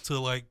kids to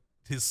like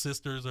his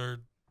sisters or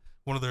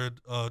one of their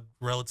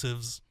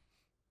relatives.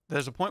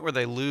 There's a point where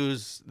they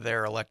lose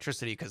their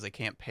electricity because they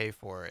can't pay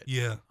for it.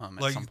 Yeah,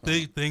 like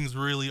things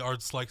really are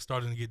just like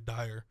starting to get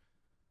dire,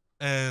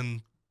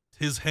 and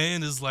his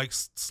hand is like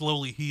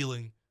slowly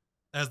healing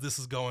as this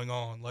is going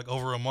on. Like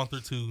over a month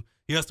or 2,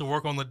 he has to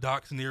work on the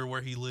docks near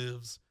where he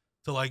lives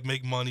to like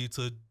make money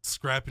to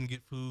scrap and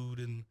get food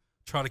and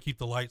try to keep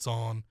the lights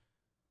on.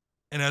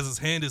 And as his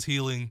hand is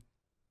healing,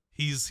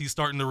 he's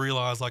starting to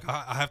realize like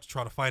I have to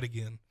try to fight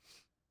again,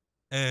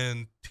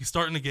 and he's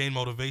starting to gain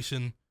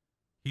motivation.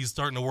 He's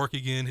starting to work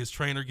again. His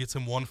trainer gets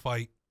him one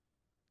fight.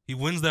 He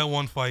wins that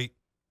one fight.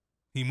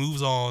 He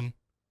moves on.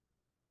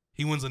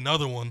 He wins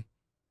another one.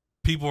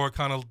 People are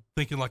kind of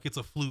thinking like it's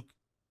a fluke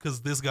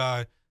because this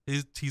guy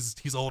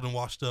he's old and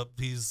washed up.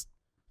 He's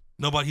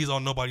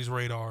on nobody's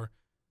radar,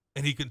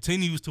 and he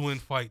continues to win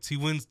fights. He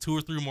wins 2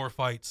 or 3 more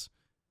fights,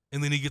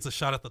 and then he gets a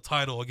shot at the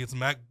title against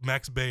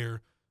Max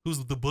Baer,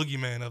 who's the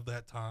boogeyman of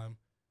that time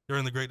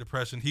during the Great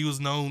Depression. He was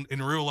known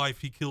in real life.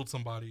 He killed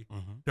somebody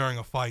during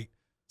a fight.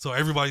 So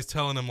everybody's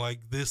telling him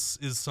like, this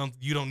is something,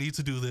 you don't need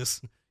to do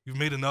this. You've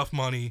made enough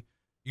money.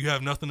 You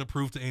have nothing to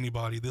prove to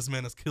anybody. This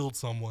man has killed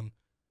someone.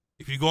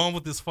 If you go on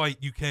with this fight,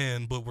 you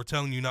can, but we're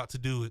telling you not to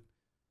do it.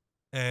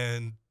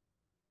 And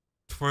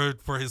for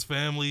his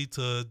family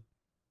to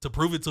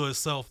prove it to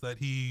himself that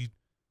he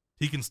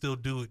can still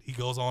do it, he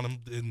goes on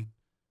and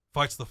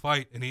fights the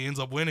fight, and he ends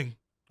up winning.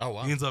 Oh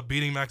wow! He ends up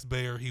beating Max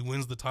Baer. He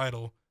wins the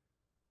title,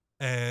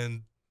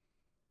 and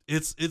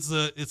it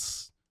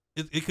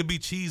could be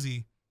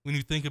cheesy when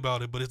you think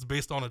about it, but it's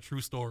based on a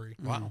true story.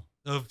 Wow!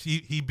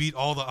 He beat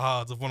all the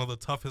odds of one of the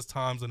toughest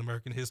times in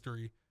American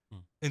history,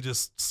 and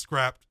just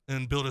scrapped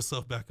and built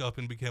himself back up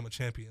and became a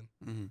champion,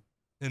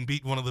 and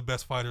beat one of the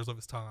best fighters of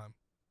his time.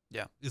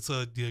 Yeah, it's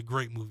a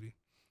great movie.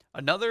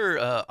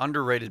 Another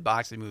underrated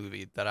boxing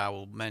movie that I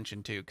will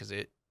mention too, because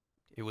it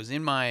was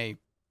in my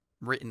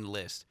written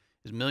list,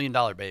 is $1 Million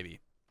Baby.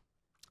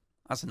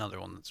 That's another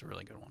one that's a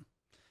really good one.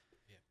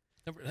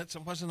 Yeah, that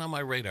wasn't on my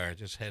radar. I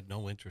just had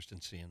no interest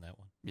in seeing that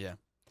one. Yeah.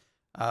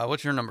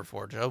 What's your number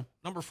 4, Joe?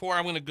 Number 4,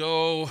 I'm going to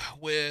go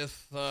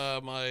with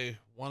my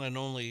one and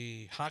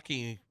only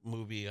hockey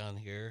movie on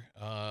here,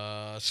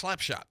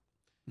 Slapshot,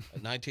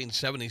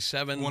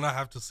 1977. One I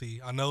have to see.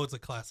 I know it's a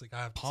classic.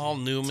 Paul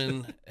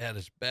Newman at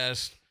his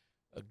best.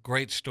 A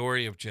great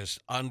story of just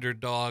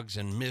underdogs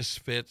and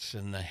misfits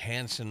and the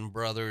Hanson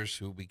brothers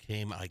who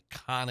became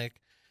iconic.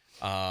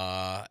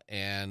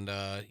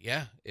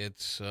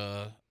 It's,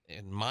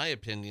 in my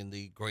opinion,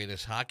 the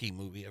greatest hockey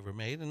movie ever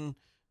made and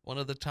one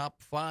of the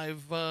top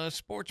 5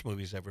 sports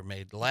movies ever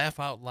made. Laugh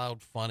out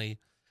loud funny.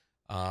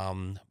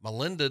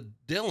 Melinda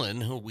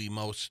Dillon, who we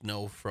most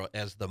know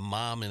as the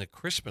mom in A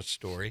Christmas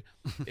Story,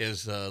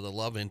 is the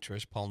love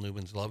interest, Paul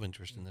Newman's love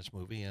interest in this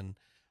movie. And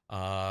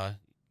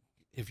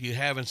if you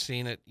haven't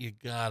seen it, you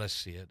gotta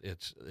see it.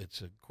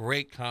 It's a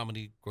great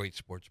comedy, great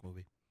sports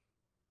movie.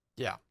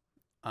 Yeah.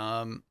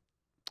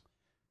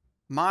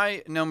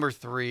 My number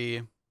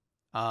 3,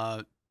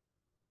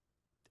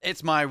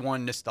 it's my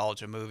one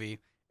nostalgia movie.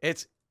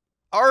 It's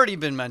already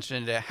been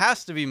mentioned. It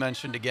has to be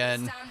mentioned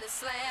again.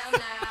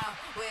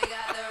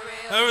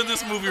 Having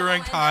this movie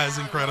ranked high is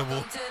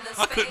incredible.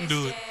 I couldn't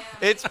do it.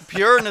 It's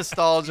pure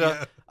nostalgia.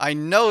 Yeah. I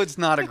know it's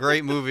not a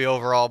great movie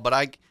overall, but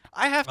I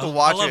have to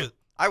watch it.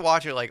 I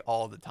watch it like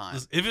all the time.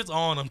 If it's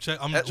on, I'm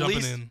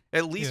jumping in.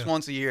 At least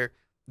once a year.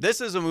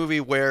 This is a movie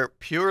where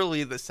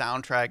purely the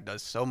soundtrack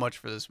does so much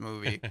for this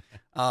movie.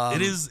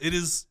 It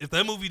is. If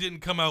that movie didn't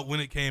come out when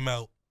it came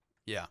out,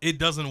 yeah, it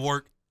doesn't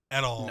work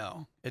at all.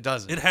 No, it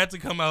doesn't. It had to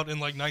come out in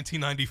like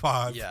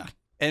 1995. Yeah.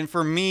 And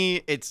for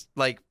me, it's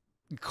like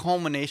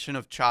culmination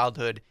of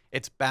childhood.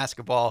 It's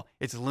basketball.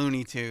 It's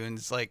Looney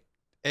Tunes. Like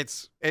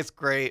it's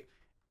great.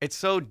 It's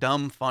so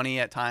dumb funny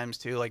at times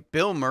too. Like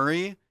Bill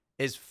Murray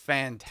is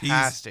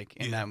fantastic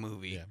in that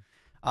movie.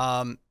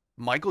 Yeah.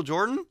 Michael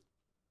Jordan,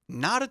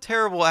 not a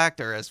terrible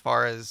actor as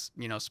far as,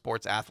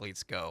 sports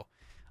athletes go.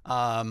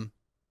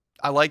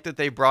 I like that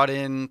they brought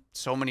in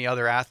so many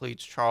other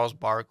athletes, Charles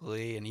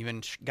Barkley, and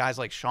even guys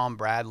like Sean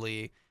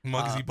Bradley.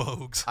 Muggsy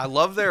Bogues. I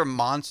love their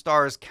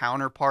Monstars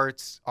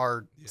counterparts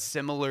are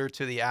similar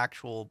to the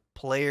actual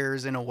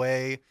players in a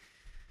way.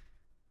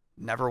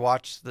 Never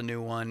watched the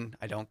new one.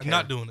 I don't care. I'm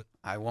not doing it.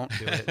 I won't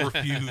do it.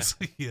 Refuse.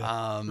 Refuse.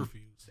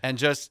 And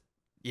just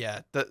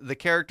the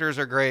characters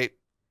are great.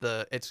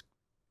 It's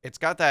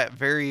got that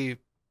very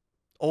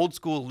old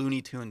school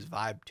Looney Tunes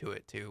vibe to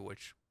it too,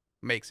 which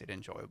makes it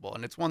enjoyable.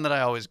 And it's one that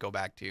I always go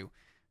back to,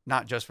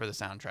 not just for the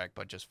soundtrack,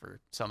 but just for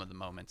some of the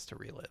moments to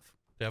relive.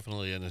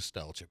 Definitely a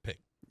nostalgia pick.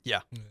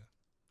 Yeah.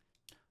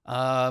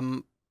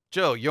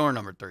 Joe, your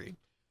number 3.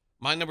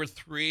 My number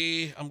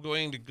 3, I'm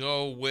going to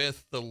go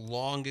with The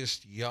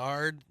Longest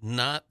Yard,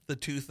 not the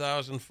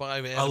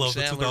 2005 Adam I love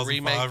Sandler the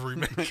 2005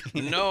 remake.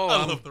 No, I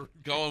I'm love the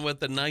going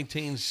with the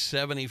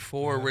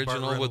 1974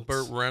 original with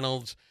Burt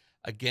Reynolds.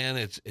 Again,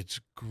 it's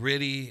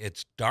gritty,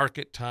 it's dark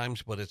at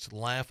times, but it's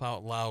laugh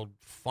out loud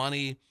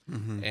funny.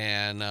 Mm-hmm.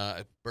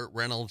 And Burt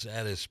Reynolds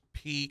at his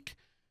peak.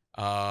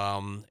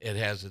 It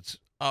has its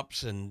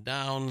ups and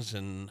downs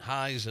and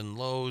highs and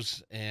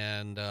lows,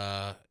 and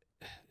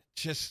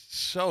just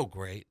so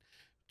great.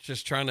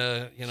 Just trying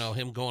to,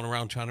 him going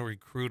around trying to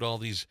recruit all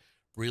these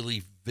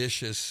really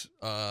vicious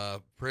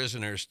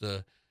prisoners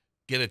to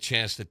get a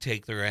chance to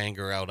take their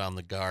anger out on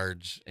the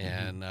guards.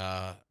 And,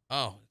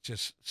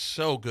 just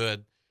so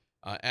good.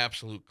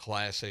 Absolute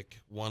classic.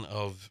 One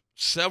of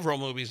several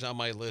movies on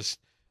my list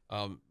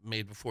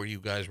made before you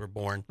guys were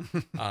born.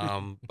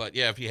 But,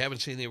 yeah, if you haven't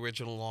seen the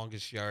original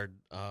Longest Yard,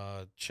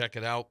 check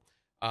it out.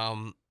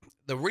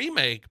 The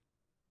remake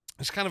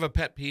is kind of a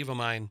pet peeve of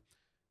mine.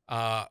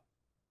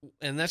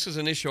 And this is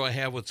an issue I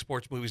have with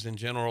sports movies in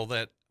general,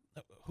 that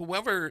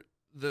whoever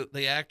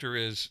the actor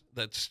is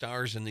that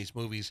stars in these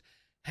movies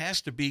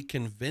has to be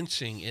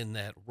convincing in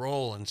that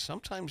role. And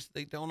sometimes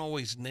they don't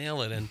always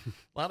nail it. And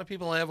a lot of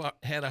people have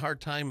had a hard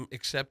time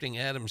accepting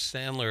Adam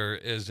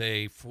Sandler as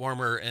a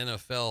former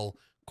NFL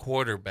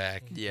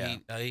quarterback. Yeah.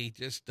 He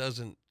just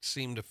doesn't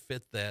seem to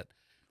fit that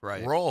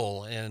Right.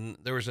 role. And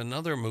there was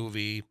another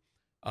movie,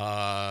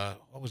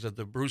 what was it?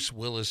 The Bruce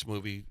Willis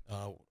movie,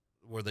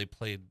 where they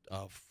played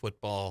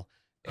football,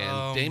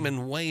 and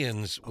Damon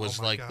Wayans was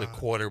my like the God.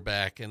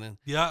 quarterback, and then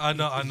I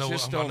know. you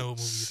just don't what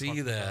movie you're see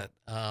talking about.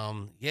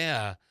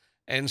 that.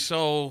 And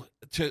so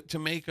to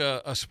make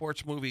a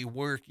sports movie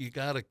work, you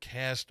got to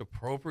cast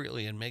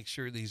appropriately and make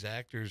sure these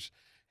actors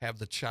have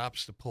the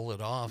chops to pull it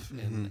off.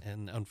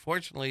 And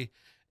unfortunately,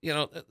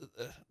 the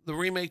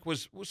remake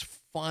was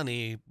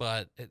funny,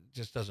 but it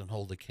just doesn't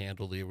hold the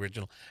candle to the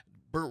original.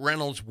 Burt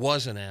Reynolds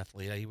was an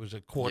athlete. He was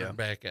a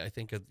quarterback, I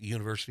think, at the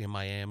University of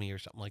Miami or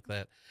something like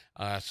that.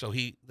 So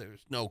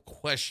there's no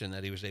question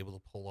that he was able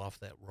to pull off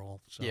that role.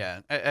 So.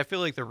 Yeah, I feel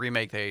like the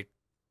remake, they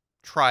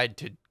tried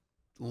to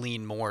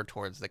lean more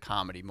towards the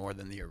comedy more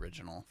than the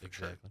original. For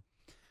Exactly.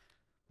 Sure.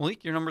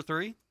 Malik, your number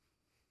 3?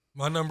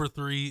 My number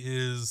 3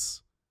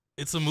 is,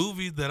 it's a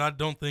movie that I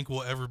don't think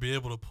will ever be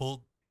able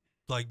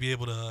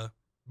to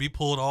be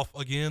pulled off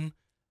again.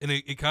 And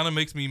it kind of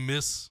makes me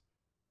miss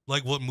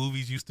like what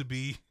movies used to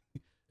be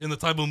and the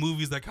type of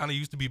movies that kind of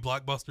used to be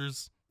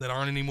blockbusters that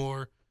aren't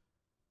anymore.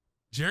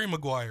 Jerry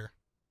Maguire.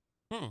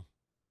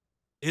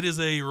 It is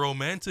a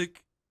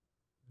romantic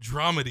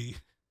dramedy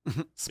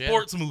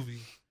sports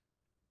movie.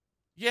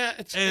 Yeah,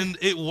 and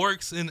it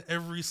works in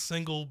every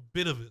single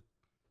bit of it.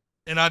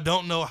 And I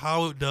don't know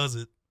how it does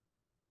it,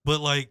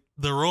 but like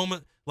the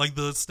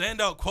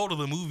standout quote of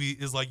the movie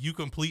is like, "You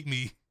complete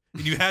me,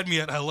 and you had me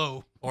at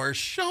hello," or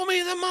 "Show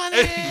me the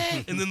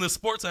money." And then the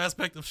sports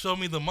aspect of "Show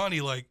me the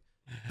money," like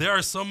there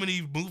are so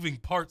many moving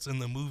parts in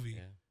the movie,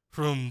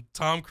 from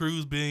Tom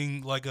Cruise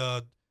being like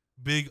a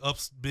big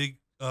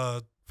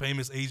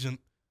famous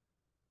agent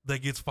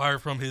that gets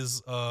fired from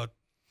his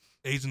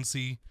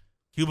agency,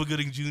 Cuba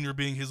Gooding Jr.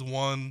 being his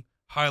one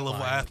high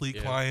level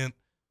athlete client.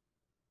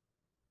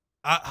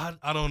 I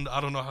don't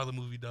know how the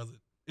movie does it.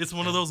 It's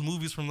one of those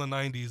movies from the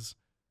 90s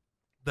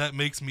that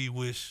makes me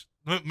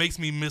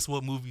miss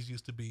what movies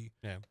used to be.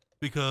 Yeah.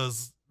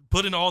 Because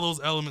putting all those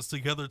elements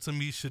together to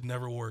me should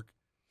never work.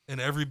 And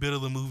every bit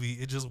of the movie,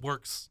 it just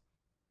works.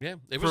 Yeah,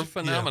 it was a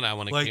phenomenon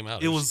when it came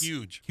out. It was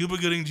huge. Cuba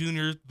Gooding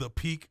Jr., the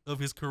peak of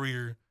his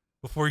career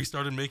before he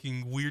started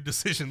making weird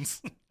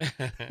decisions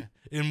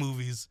in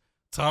movies.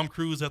 Tom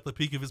Cruise at the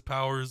peak of his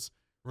powers.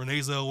 Renee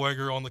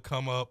Zellweger on the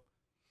come up.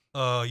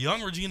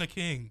 Young Regina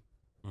King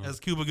as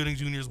Cuba Gooding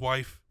Jr.'s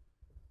wife.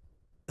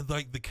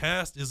 Like, the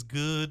cast is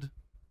good,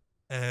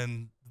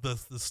 and the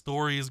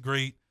story is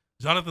great.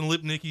 Jonathan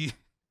Lipnicki,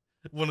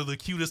 one of the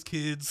cutest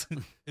kids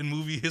in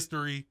movie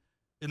history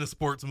in a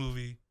sports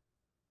movie.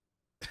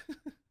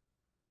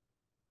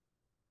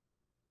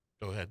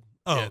 Go ahead.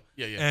 Oh,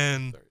 yeah.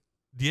 And Sorry.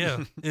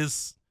 yeah,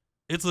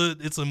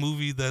 it's a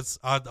movie that's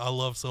I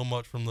love so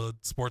much, from the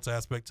sports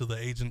aspect to the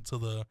agent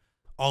to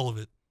all of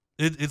it.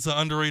 It's an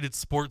underrated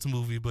sports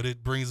movie, but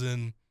it brings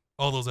in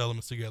all those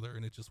elements together,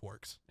 and it just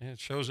works. And it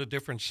shows a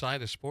different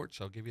side of sports.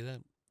 I'll give you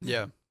that.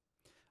 Yeah.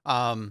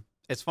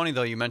 It's funny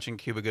though. You mentioned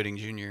Cuba Gooding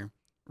Jr.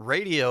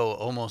 Radio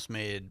almost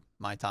made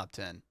my top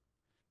 10,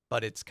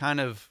 but it's kind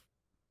of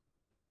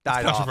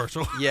died off.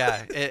 Controversial.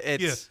 Yeah,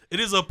 it's. It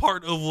is a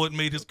part of what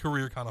made his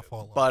career kind of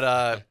fall off.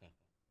 But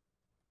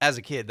as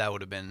a kid, that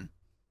would have been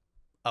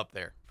up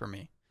there for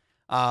me.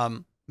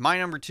 My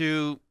number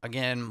 2,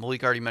 again,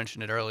 Malik already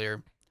mentioned it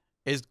earlier,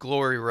 is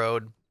Glory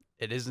Road.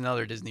 It is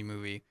another Disney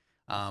movie.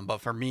 But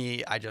for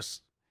me, I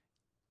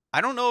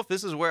don't know if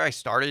this is where I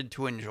started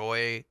to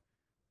enjoy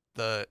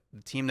the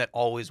team that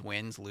always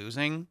wins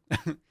losing.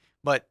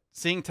 But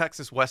seeing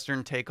Texas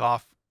Western take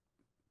off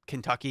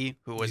Kentucky,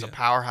 who was a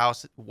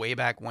powerhouse way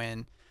back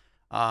when,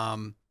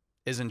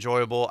 is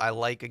enjoyable. I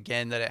like,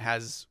 again, that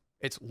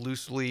it's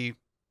loosely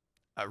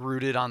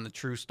rooted on the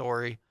true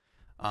story.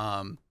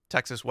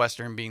 Texas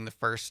Western being the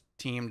first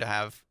team to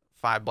have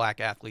 5 black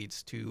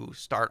athletes to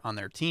start on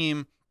their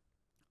team.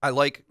 I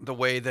like the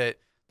way that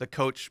the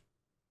coach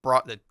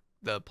brought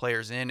the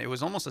players in. It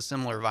was almost a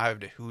similar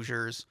vibe to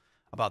Hoosiers,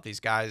 about these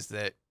guys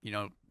that,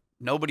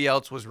 nobody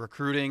else was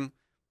recruiting,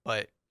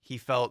 but he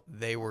felt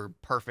they were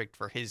perfect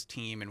for his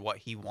team and what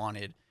he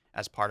wanted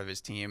as part of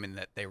his team, and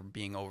that they were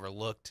being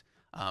overlooked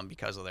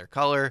because of their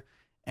color.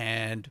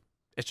 And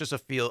it's just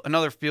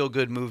another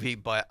feel-good movie,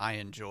 but I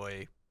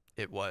enjoy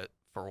it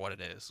for what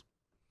it is.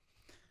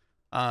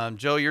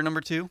 Joe, you're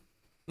number 2?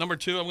 Number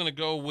 2, I'm going to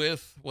go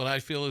with what I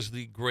feel is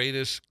the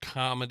greatest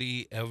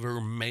comedy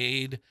ever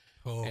made,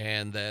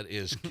 and that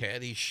is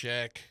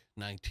Caddyshack,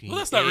 1980. Well,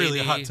 that's not really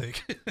a hot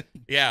take.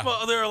 Yeah.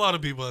 Well, there are a lot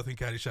of people that think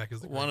Caddyshack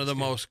is one of the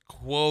most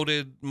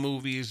quoted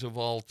movies of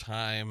all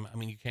time. I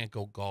mean, you can't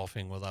go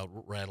golfing without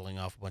rattling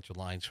off a bunch of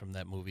lines from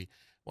that movie.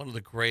 One of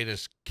the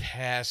greatest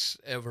casts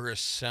ever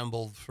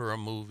assembled for a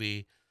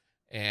movie.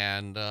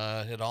 And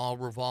it all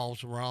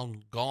revolves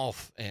around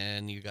golf.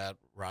 And you got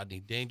Rodney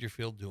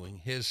Dangerfield doing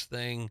his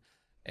thing,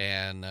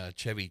 and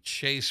Chevy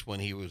Chase when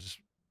he was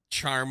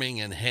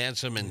charming and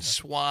handsome and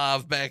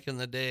suave back in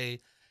the day.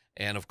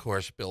 And, of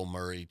course, Bill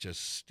Murray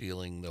just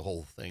stealing the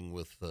whole thing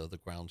with the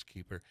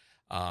groundskeeper.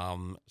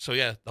 So,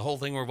 yeah, the whole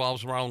thing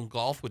revolves around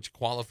golf, which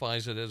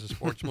qualifies it as a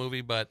sports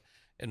movie, but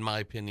in my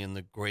opinion,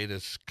 the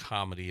greatest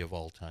comedy of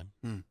all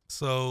time.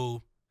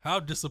 So how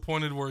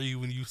disappointed were you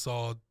when you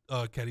saw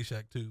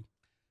Caddyshack 2?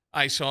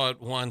 I saw it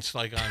once,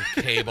 like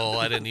on cable.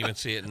 I didn't even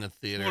see it in the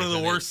theater. One of the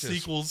worst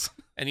sequels.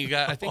 And you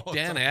got, I think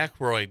Dan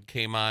Aykroyd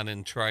came on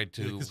and tried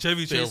to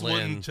Chevy Chase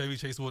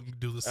wouldn't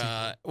do the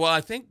sequel. Well,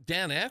 I think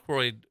Dan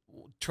Aykroyd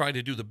tried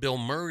to do the Bill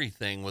Murray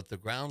thing with the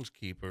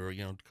groundskeeper,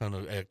 kind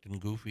of acting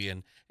goofy,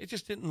 and it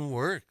just didn't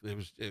work.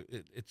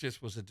 It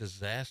just was a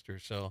disaster.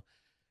 So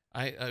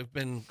I've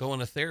been going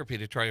to therapy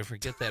to try to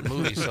forget that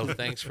movie, so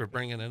thanks for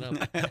bringing it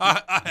up.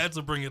 I had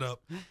to bring it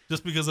up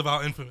just because of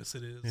how infamous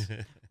it is.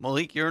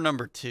 Malik, you're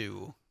number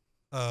 2.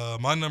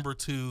 My number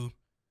 2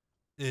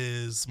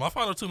 is, my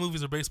final 2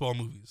 movies are baseball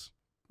movies.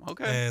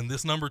 Okay. And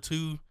this number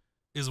 2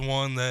 is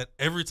one that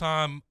every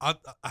time, I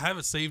have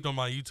it saved on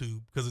my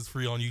YouTube because it's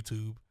free on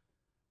YouTube.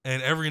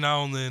 And every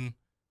now and then,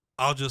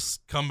 I'll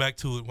just come back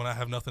to it when I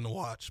have nothing to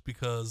watch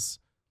because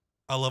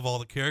I love all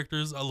the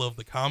characters. I love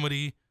the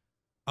comedy.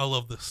 I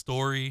love the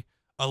story.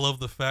 I love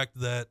the fact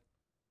that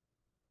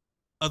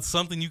it's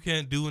something you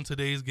can't do in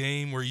today's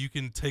game where you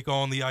can take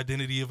on the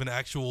identity of an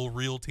actual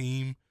real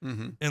team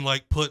and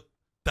like put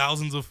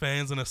thousands of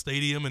fans in a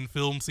stadium and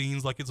film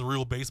scenes like it's a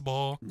real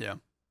baseball. Yeah.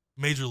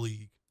 Major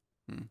League.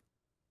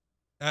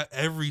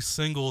 Every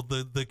single,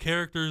 the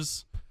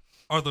characters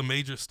are the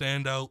major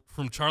standout,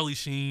 from Charlie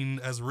Sheen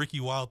as Ricky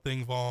Wild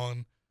Thing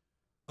Vaughn,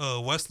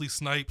 Wesley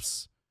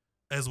Snipes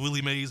as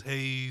Willie Mays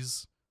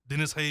Hayes,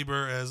 Dennis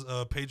Haber as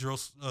Pedro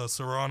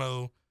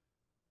Serrano,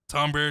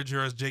 Tom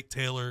Berenger as Jake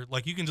Taylor.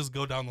 Like, you can just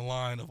go down the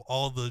line of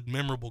all the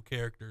memorable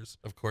characters.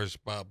 Of course,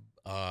 Bob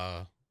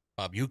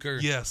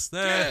Uecker. Yes,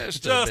 that's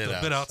just a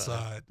bit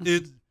outside.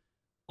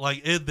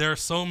 There are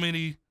so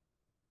many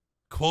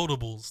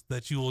quotables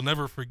that you will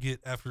never forget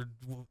after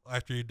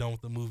you're done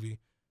with the movie.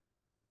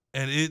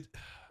 And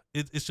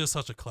it's just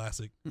such a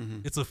classic.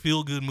 It's a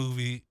feel-good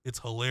movie. It's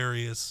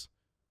hilarious.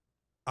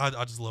 I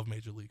just love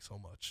Major League so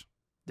much.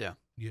 Yeah.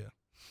 Yeah.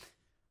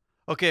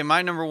 Okay,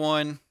 my number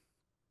 1.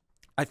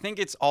 I think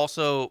it's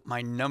also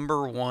my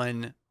number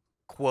 1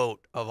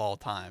 quote of all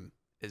time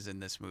is in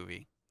this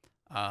movie.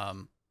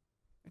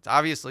 It's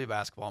obviously a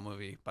basketball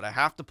movie, but I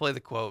have to play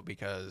the quote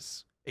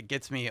because it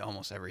gets me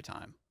almost every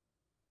time.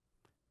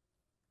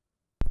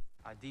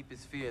 Our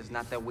deepest fear is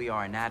not that we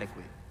are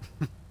inadequate.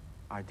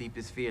 Our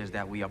deepest fear is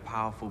that we are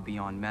powerful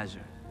beyond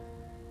measure.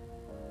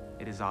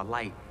 It is our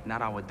light,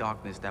 not our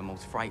darkness, that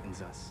most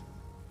frightens us.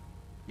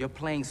 Your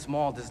playing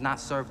small does not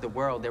serve the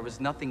world. There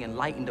is nothing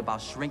enlightened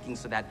about shrinking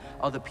so that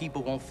other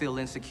people won't feel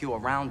insecure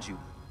around you.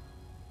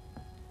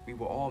 We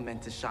were all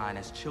meant to shine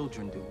as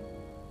children do.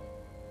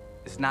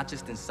 It's not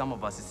just in some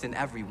of us, it's in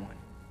everyone.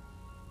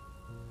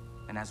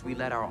 And as we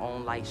let our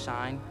own light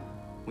shine,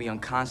 we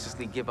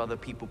unconsciously give other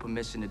people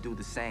permission to do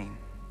the same,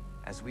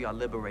 as we are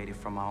liberated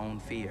from our own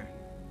fear.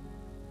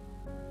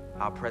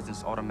 our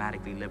presence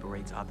automatically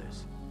liberates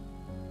others.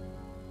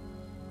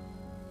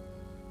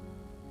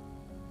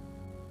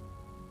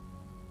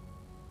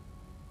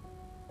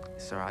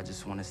 Sir, I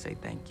just want to say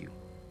thank you.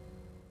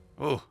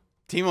 Oh,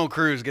 Timo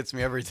Cruz gets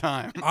me every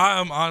time. I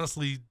am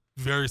honestly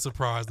very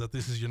surprised that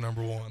this is your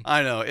number one.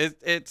 I know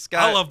it's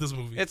got. I love this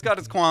movie. It's got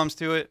its qualms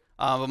to it,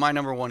 but my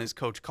number one is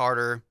Coach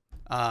Carter.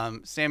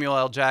 Samuel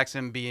L.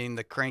 Jackson being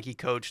the cranky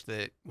coach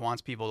that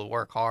wants people to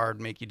work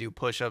hard, make you do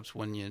push-ups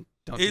when you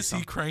don't. Is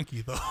he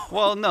cranky though?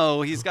 Well,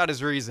 no, he's got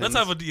his reasons.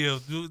 Let's have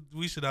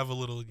we should have a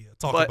little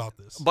talk about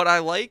this. But I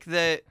like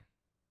that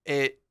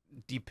it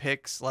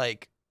depicts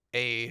like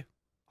a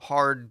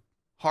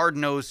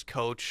hard-nosed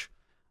coach,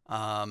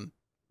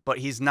 but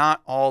he's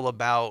not all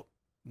about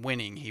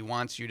winning. He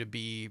wants them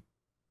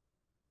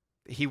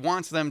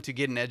to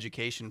get an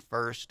education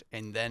first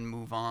and then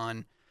move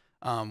on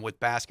with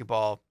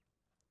basketball,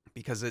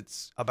 because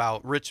it's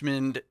about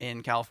Richmond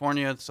in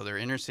California, so they're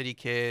inner city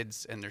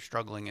kids and they're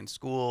struggling in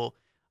school.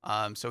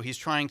 So he's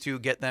trying to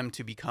get them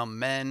to become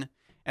men.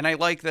 And I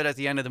like that at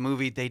the end of the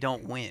movie, they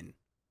don't win.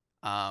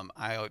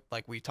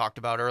 Like we talked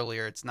about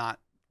earlier, it's not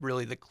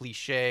really the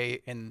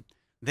cliche, and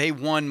they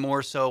won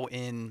more so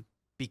in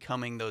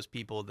becoming those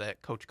people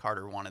that Coach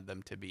Carter wanted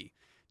them to be.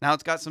 Now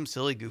it's got some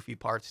silly, goofy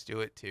parts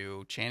to it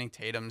too. Channing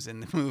Tatum's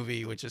in the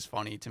movie, which is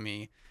funny to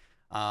me.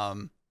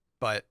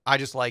 But I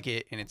just like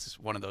it, and it's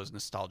one of those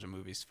nostalgia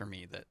movies for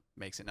me that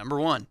makes it number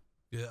one.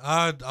 Yeah,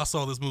 I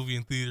saw this movie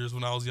in theaters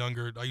when I was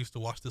younger. I used to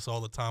watch this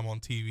all the time on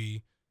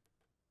TV.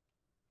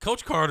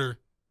 Coach Carter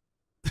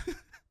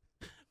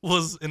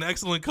was an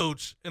excellent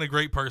coach and a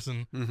great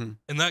person,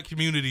 and that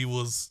community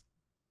was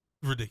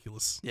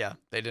ridiculous. Yeah,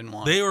 they didn't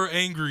want They were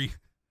angry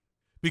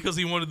because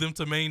he wanted them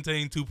to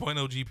maintain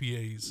 2.0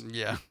 GPAs.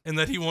 Yeah. And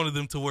that he wanted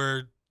them to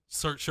wear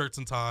shirts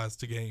and ties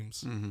to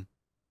games. Mm-hmm.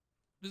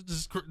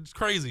 It's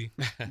crazy.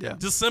 Yeah.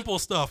 Just simple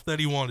stuff that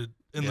he wanted,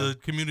 and the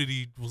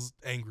community was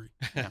angry.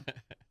 Yeah.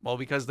 Well,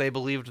 because they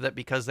believed that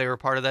because they were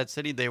part of that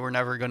city, they were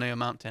never going to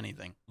amount to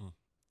anything.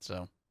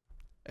 So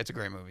it's a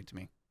great movie to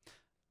me.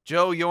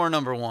 Joe, your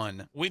number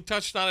one. We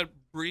touched on it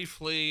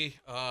briefly.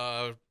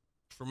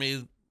 For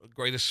me, the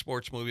greatest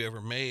sports movie ever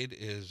made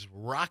is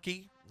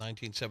Rocky,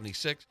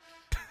 1976.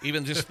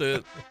 Even just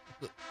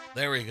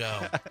there we go.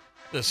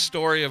 The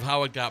story of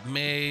how it got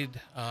made,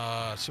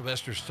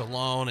 Sylvester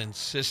Stallone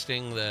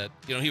insisting that,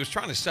 he was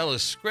trying to sell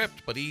his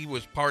script, but he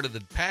was part of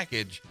the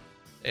package,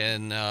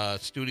 and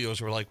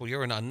studios were like, well,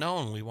 you're an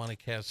unknown. We want to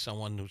cast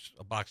someone who's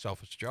a box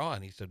office draw.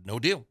 And he said, no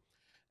deal.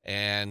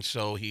 And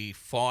so he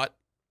fought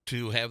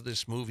to have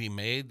this movie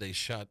made. They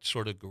shot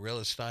sort of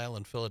guerrilla style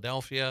in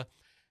Philadelphia,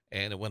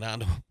 and it went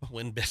on to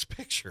win Best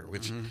Picture,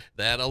 which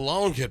that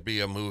alone could be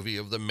a movie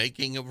of the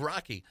making of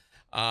Rocky.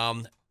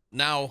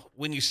 Now,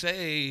 when you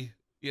say,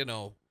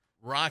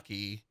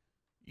 Rocky,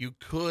 you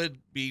could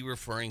be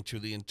referring to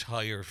the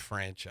entire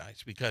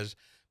franchise, because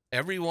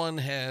everyone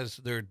has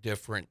their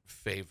different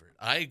favorite.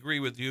 I agree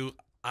with you.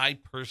 I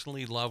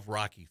personally love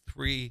Rocky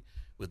 3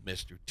 with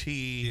Mr.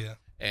 T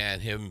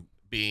and him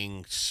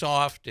being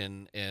soft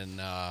and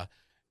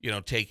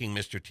taking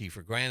Mr. T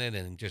for granted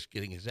and just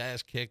getting his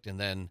ass kicked, and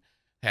then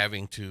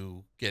having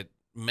to get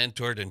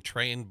mentored and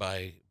trained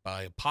by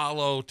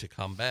Apollo to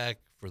come back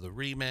for the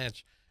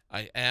rematch.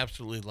 I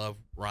absolutely love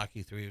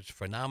Rocky 3. It's a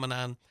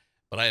phenomenon.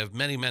 But I have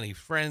many, many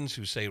friends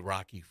who say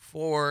Rocky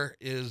 4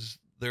 is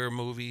their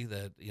movie,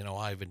 that,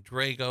 Ivan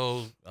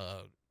Drago,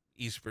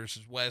 East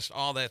versus West,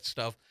 all that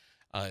stuff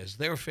is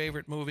their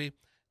favorite movie.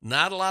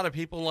 Not a lot of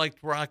people liked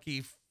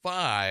Rocky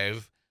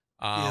 5.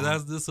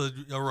 This is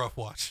a rough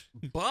watch.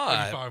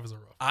 But 5 is a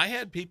rough. I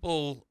had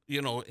people,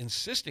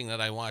 insisting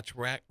that I watch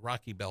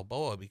Rocky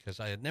Balboa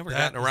because I had never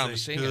gotten around to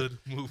seeing it.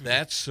 Movie.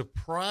 That's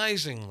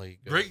surprisingly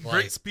good.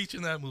 Great speech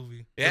in that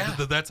movie. Yeah.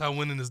 That's how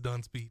winning is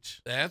done speech.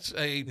 That's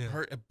a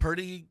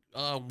pretty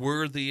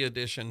worthy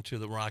addition to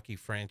the Rocky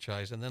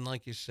franchise. And then,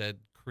 like you said,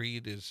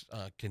 Creed has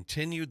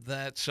continued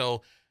that.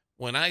 So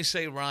when I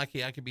say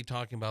Rocky, I could be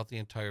talking about the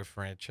entire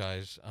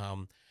franchise.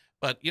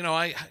 But,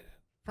 I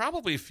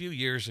probably a few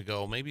years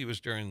ago, maybe it was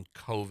during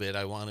COVID,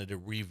 I wanted to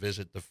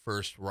revisit the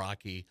first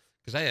Rocky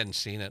because I hadn't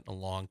seen it in a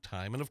long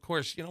time. And, of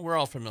course, we're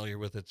all familiar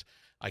with its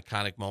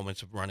iconic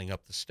moments of running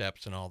up the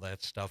steps and all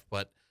that stuff.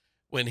 But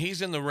when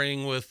he's in the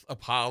ring with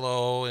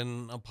Apollo,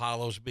 and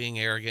Apollo's being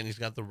arrogant, he's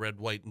got the red,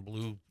 white, and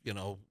blue,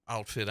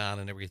 outfit on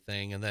and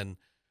everything, and then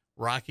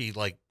Rocky,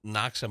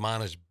 knocks him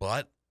on his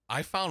butt,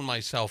 I found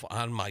myself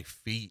on my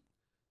feet,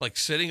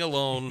 sitting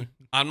alone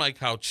on my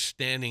couch,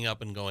 standing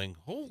up and going,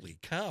 holy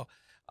cow.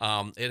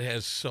 It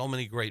has so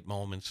many great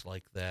moments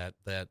like that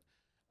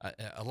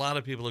a lot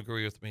of people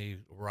agree with me.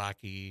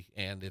 Rocky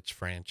and its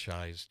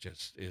franchise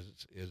just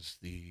is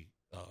the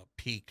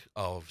peak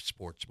of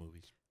sports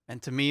movies.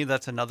 And to me,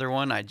 that's another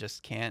one I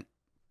just can't.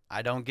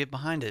 I don't get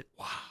behind it.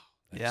 Wow.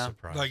 That's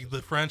surprising. Like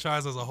the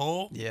franchise as a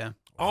whole? Yeah.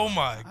 Oh,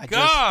 my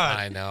God.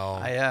 I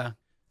know.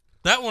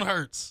 That one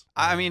hurts.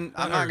 I mean,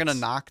 That I'm not going to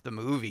hurts. knock the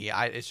movie.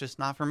 It's just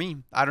not for me.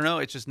 I don't know.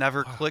 It's just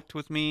never clicked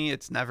with me.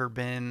 It's never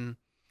been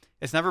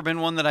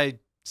one that I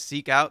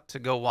seek out to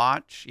go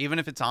watch. Even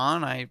if it's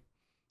on, I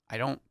I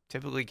don't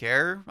typically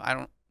care.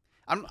 I'm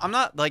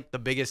not like the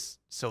biggest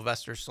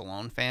Sylvester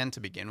Stallone fan to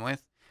begin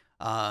with.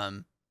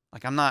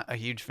 Like I'm not a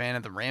huge fan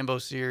of the Rambo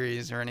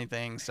series or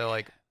anything. So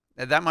like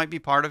that might be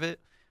part of it.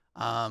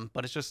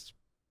 But it's just,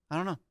 I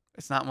don't know.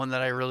 It's not one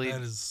that I really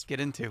get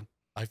into.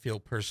 I feel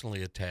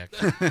personally attacked.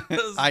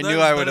 I knew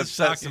I would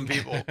upset some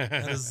people.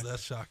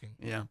 That's shocking.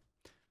 Yeah.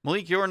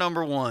 Malik, your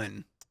number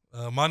one.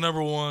 My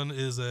number one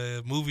is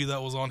a movie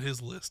that was on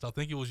his list. I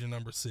think it was your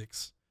number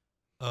 6,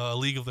 A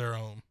League of Their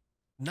Own.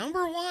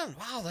 Number one.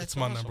 Wow, that's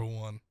my awesome. number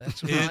one. That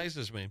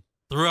surprises me.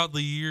 Throughout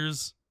the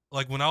years,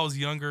 like when I was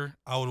younger,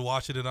 I would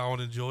watch it and I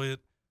would enjoy it.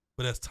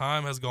 But as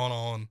time has gone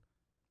on,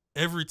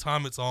 every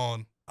time it's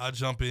on, I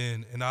jump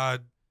in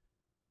and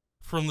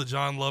from the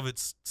John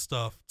Lovitz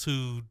stuff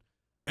to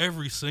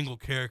every single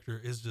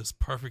character is just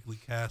perfectly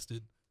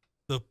casted.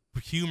 The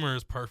humor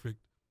is perfect.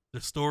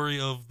 The story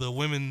of the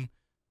women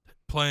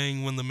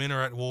playing when the men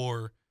are at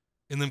war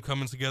and them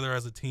coming together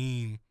as a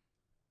team.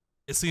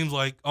 It seems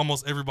like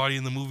almost everybody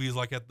in the movie is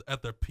like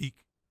at their peak.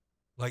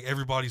 Like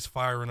everybody's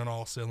firing on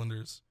all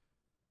cylinders.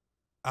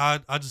 I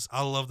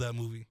love that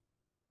movie.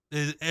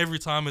 Every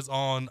time it's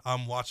on,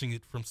 I'm watching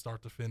it from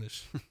start to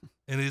finish.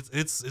 And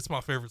it's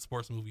my favorite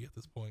sports movie at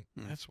this point.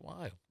 That's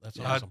wild. That's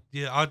awesome.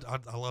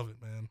 I love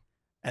it, man.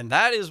 And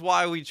that is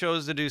why we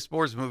chose to do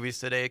sports movies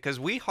today, because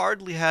we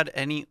hardly had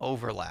any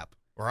overlap.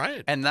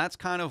 Right. And that's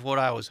kind of what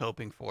I was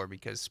hoping for,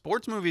 because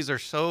sports movies are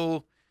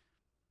so,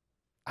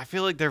 I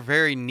feel like they're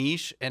very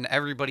niche and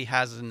everybody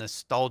has a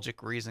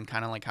nostalgic reason,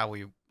 kind of like how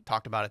we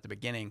talked about at the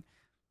beginning,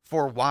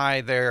 for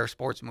why their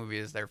sports movie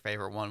is their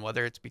favorite one,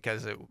 whether it's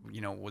because it,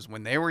 was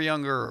when they were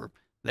younger or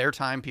their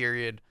time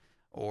period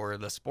or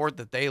the sport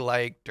that they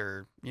liked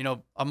or,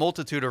 a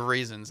multitude of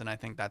reasons. And I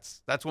think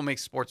that's what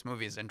makes sports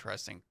movies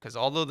interesting, because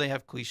although they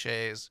have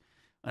cliches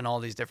and all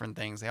these different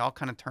things, they all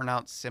kind of turn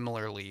out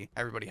similarly.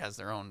 Everybody has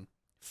their own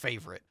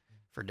favorite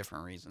for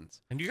different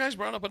reasons. And you guys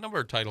brought up a number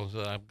of titles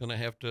that I'm going to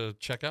have to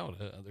check out.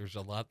 There's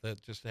a lot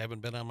that just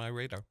haven't been on my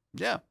radar.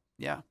 Yeah.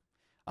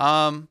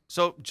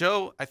 So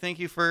Joe, I thank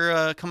you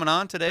for coming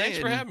on today. Thanks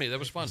for having me. That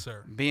was fun,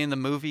 sir. Being the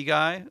movie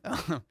guy.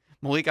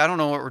 Malik, I don't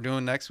know what we're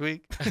doing next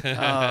week.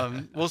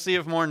 We'll see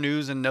if more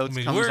news and notes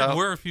comes out.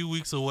 We're a few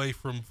weeks away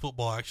from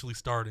football actually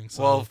starting.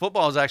 So. Well,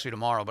 football is actually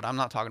tomorrow, but I'm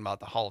not talking about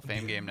the Hall of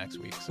Fame game next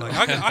week. So.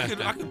 Like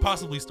I could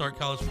possibly start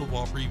college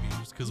football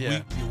previews because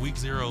week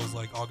 0 is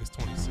like August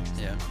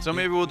 26th. Yeah. So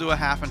maybe we'll do a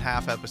half and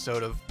half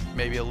episode of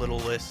maybe a little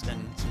list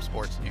and some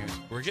sports news.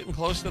 We're getting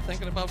close to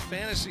thinking about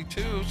fantasy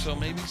too, so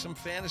maybe some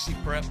fantasy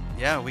prep.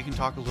 Yeah, we can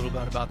talk a little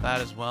bit about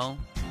that as well.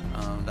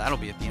 That'll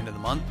be at the end of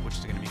the month, which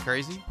is going to be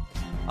crazy.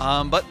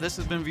 But this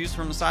has been Views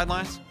from the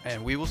Sidelines,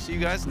 and we will see you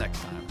guys next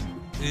time.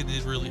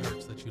 It really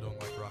hurts that you don't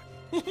like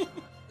Rocky.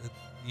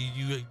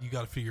 You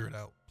got to figure it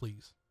out,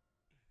 please.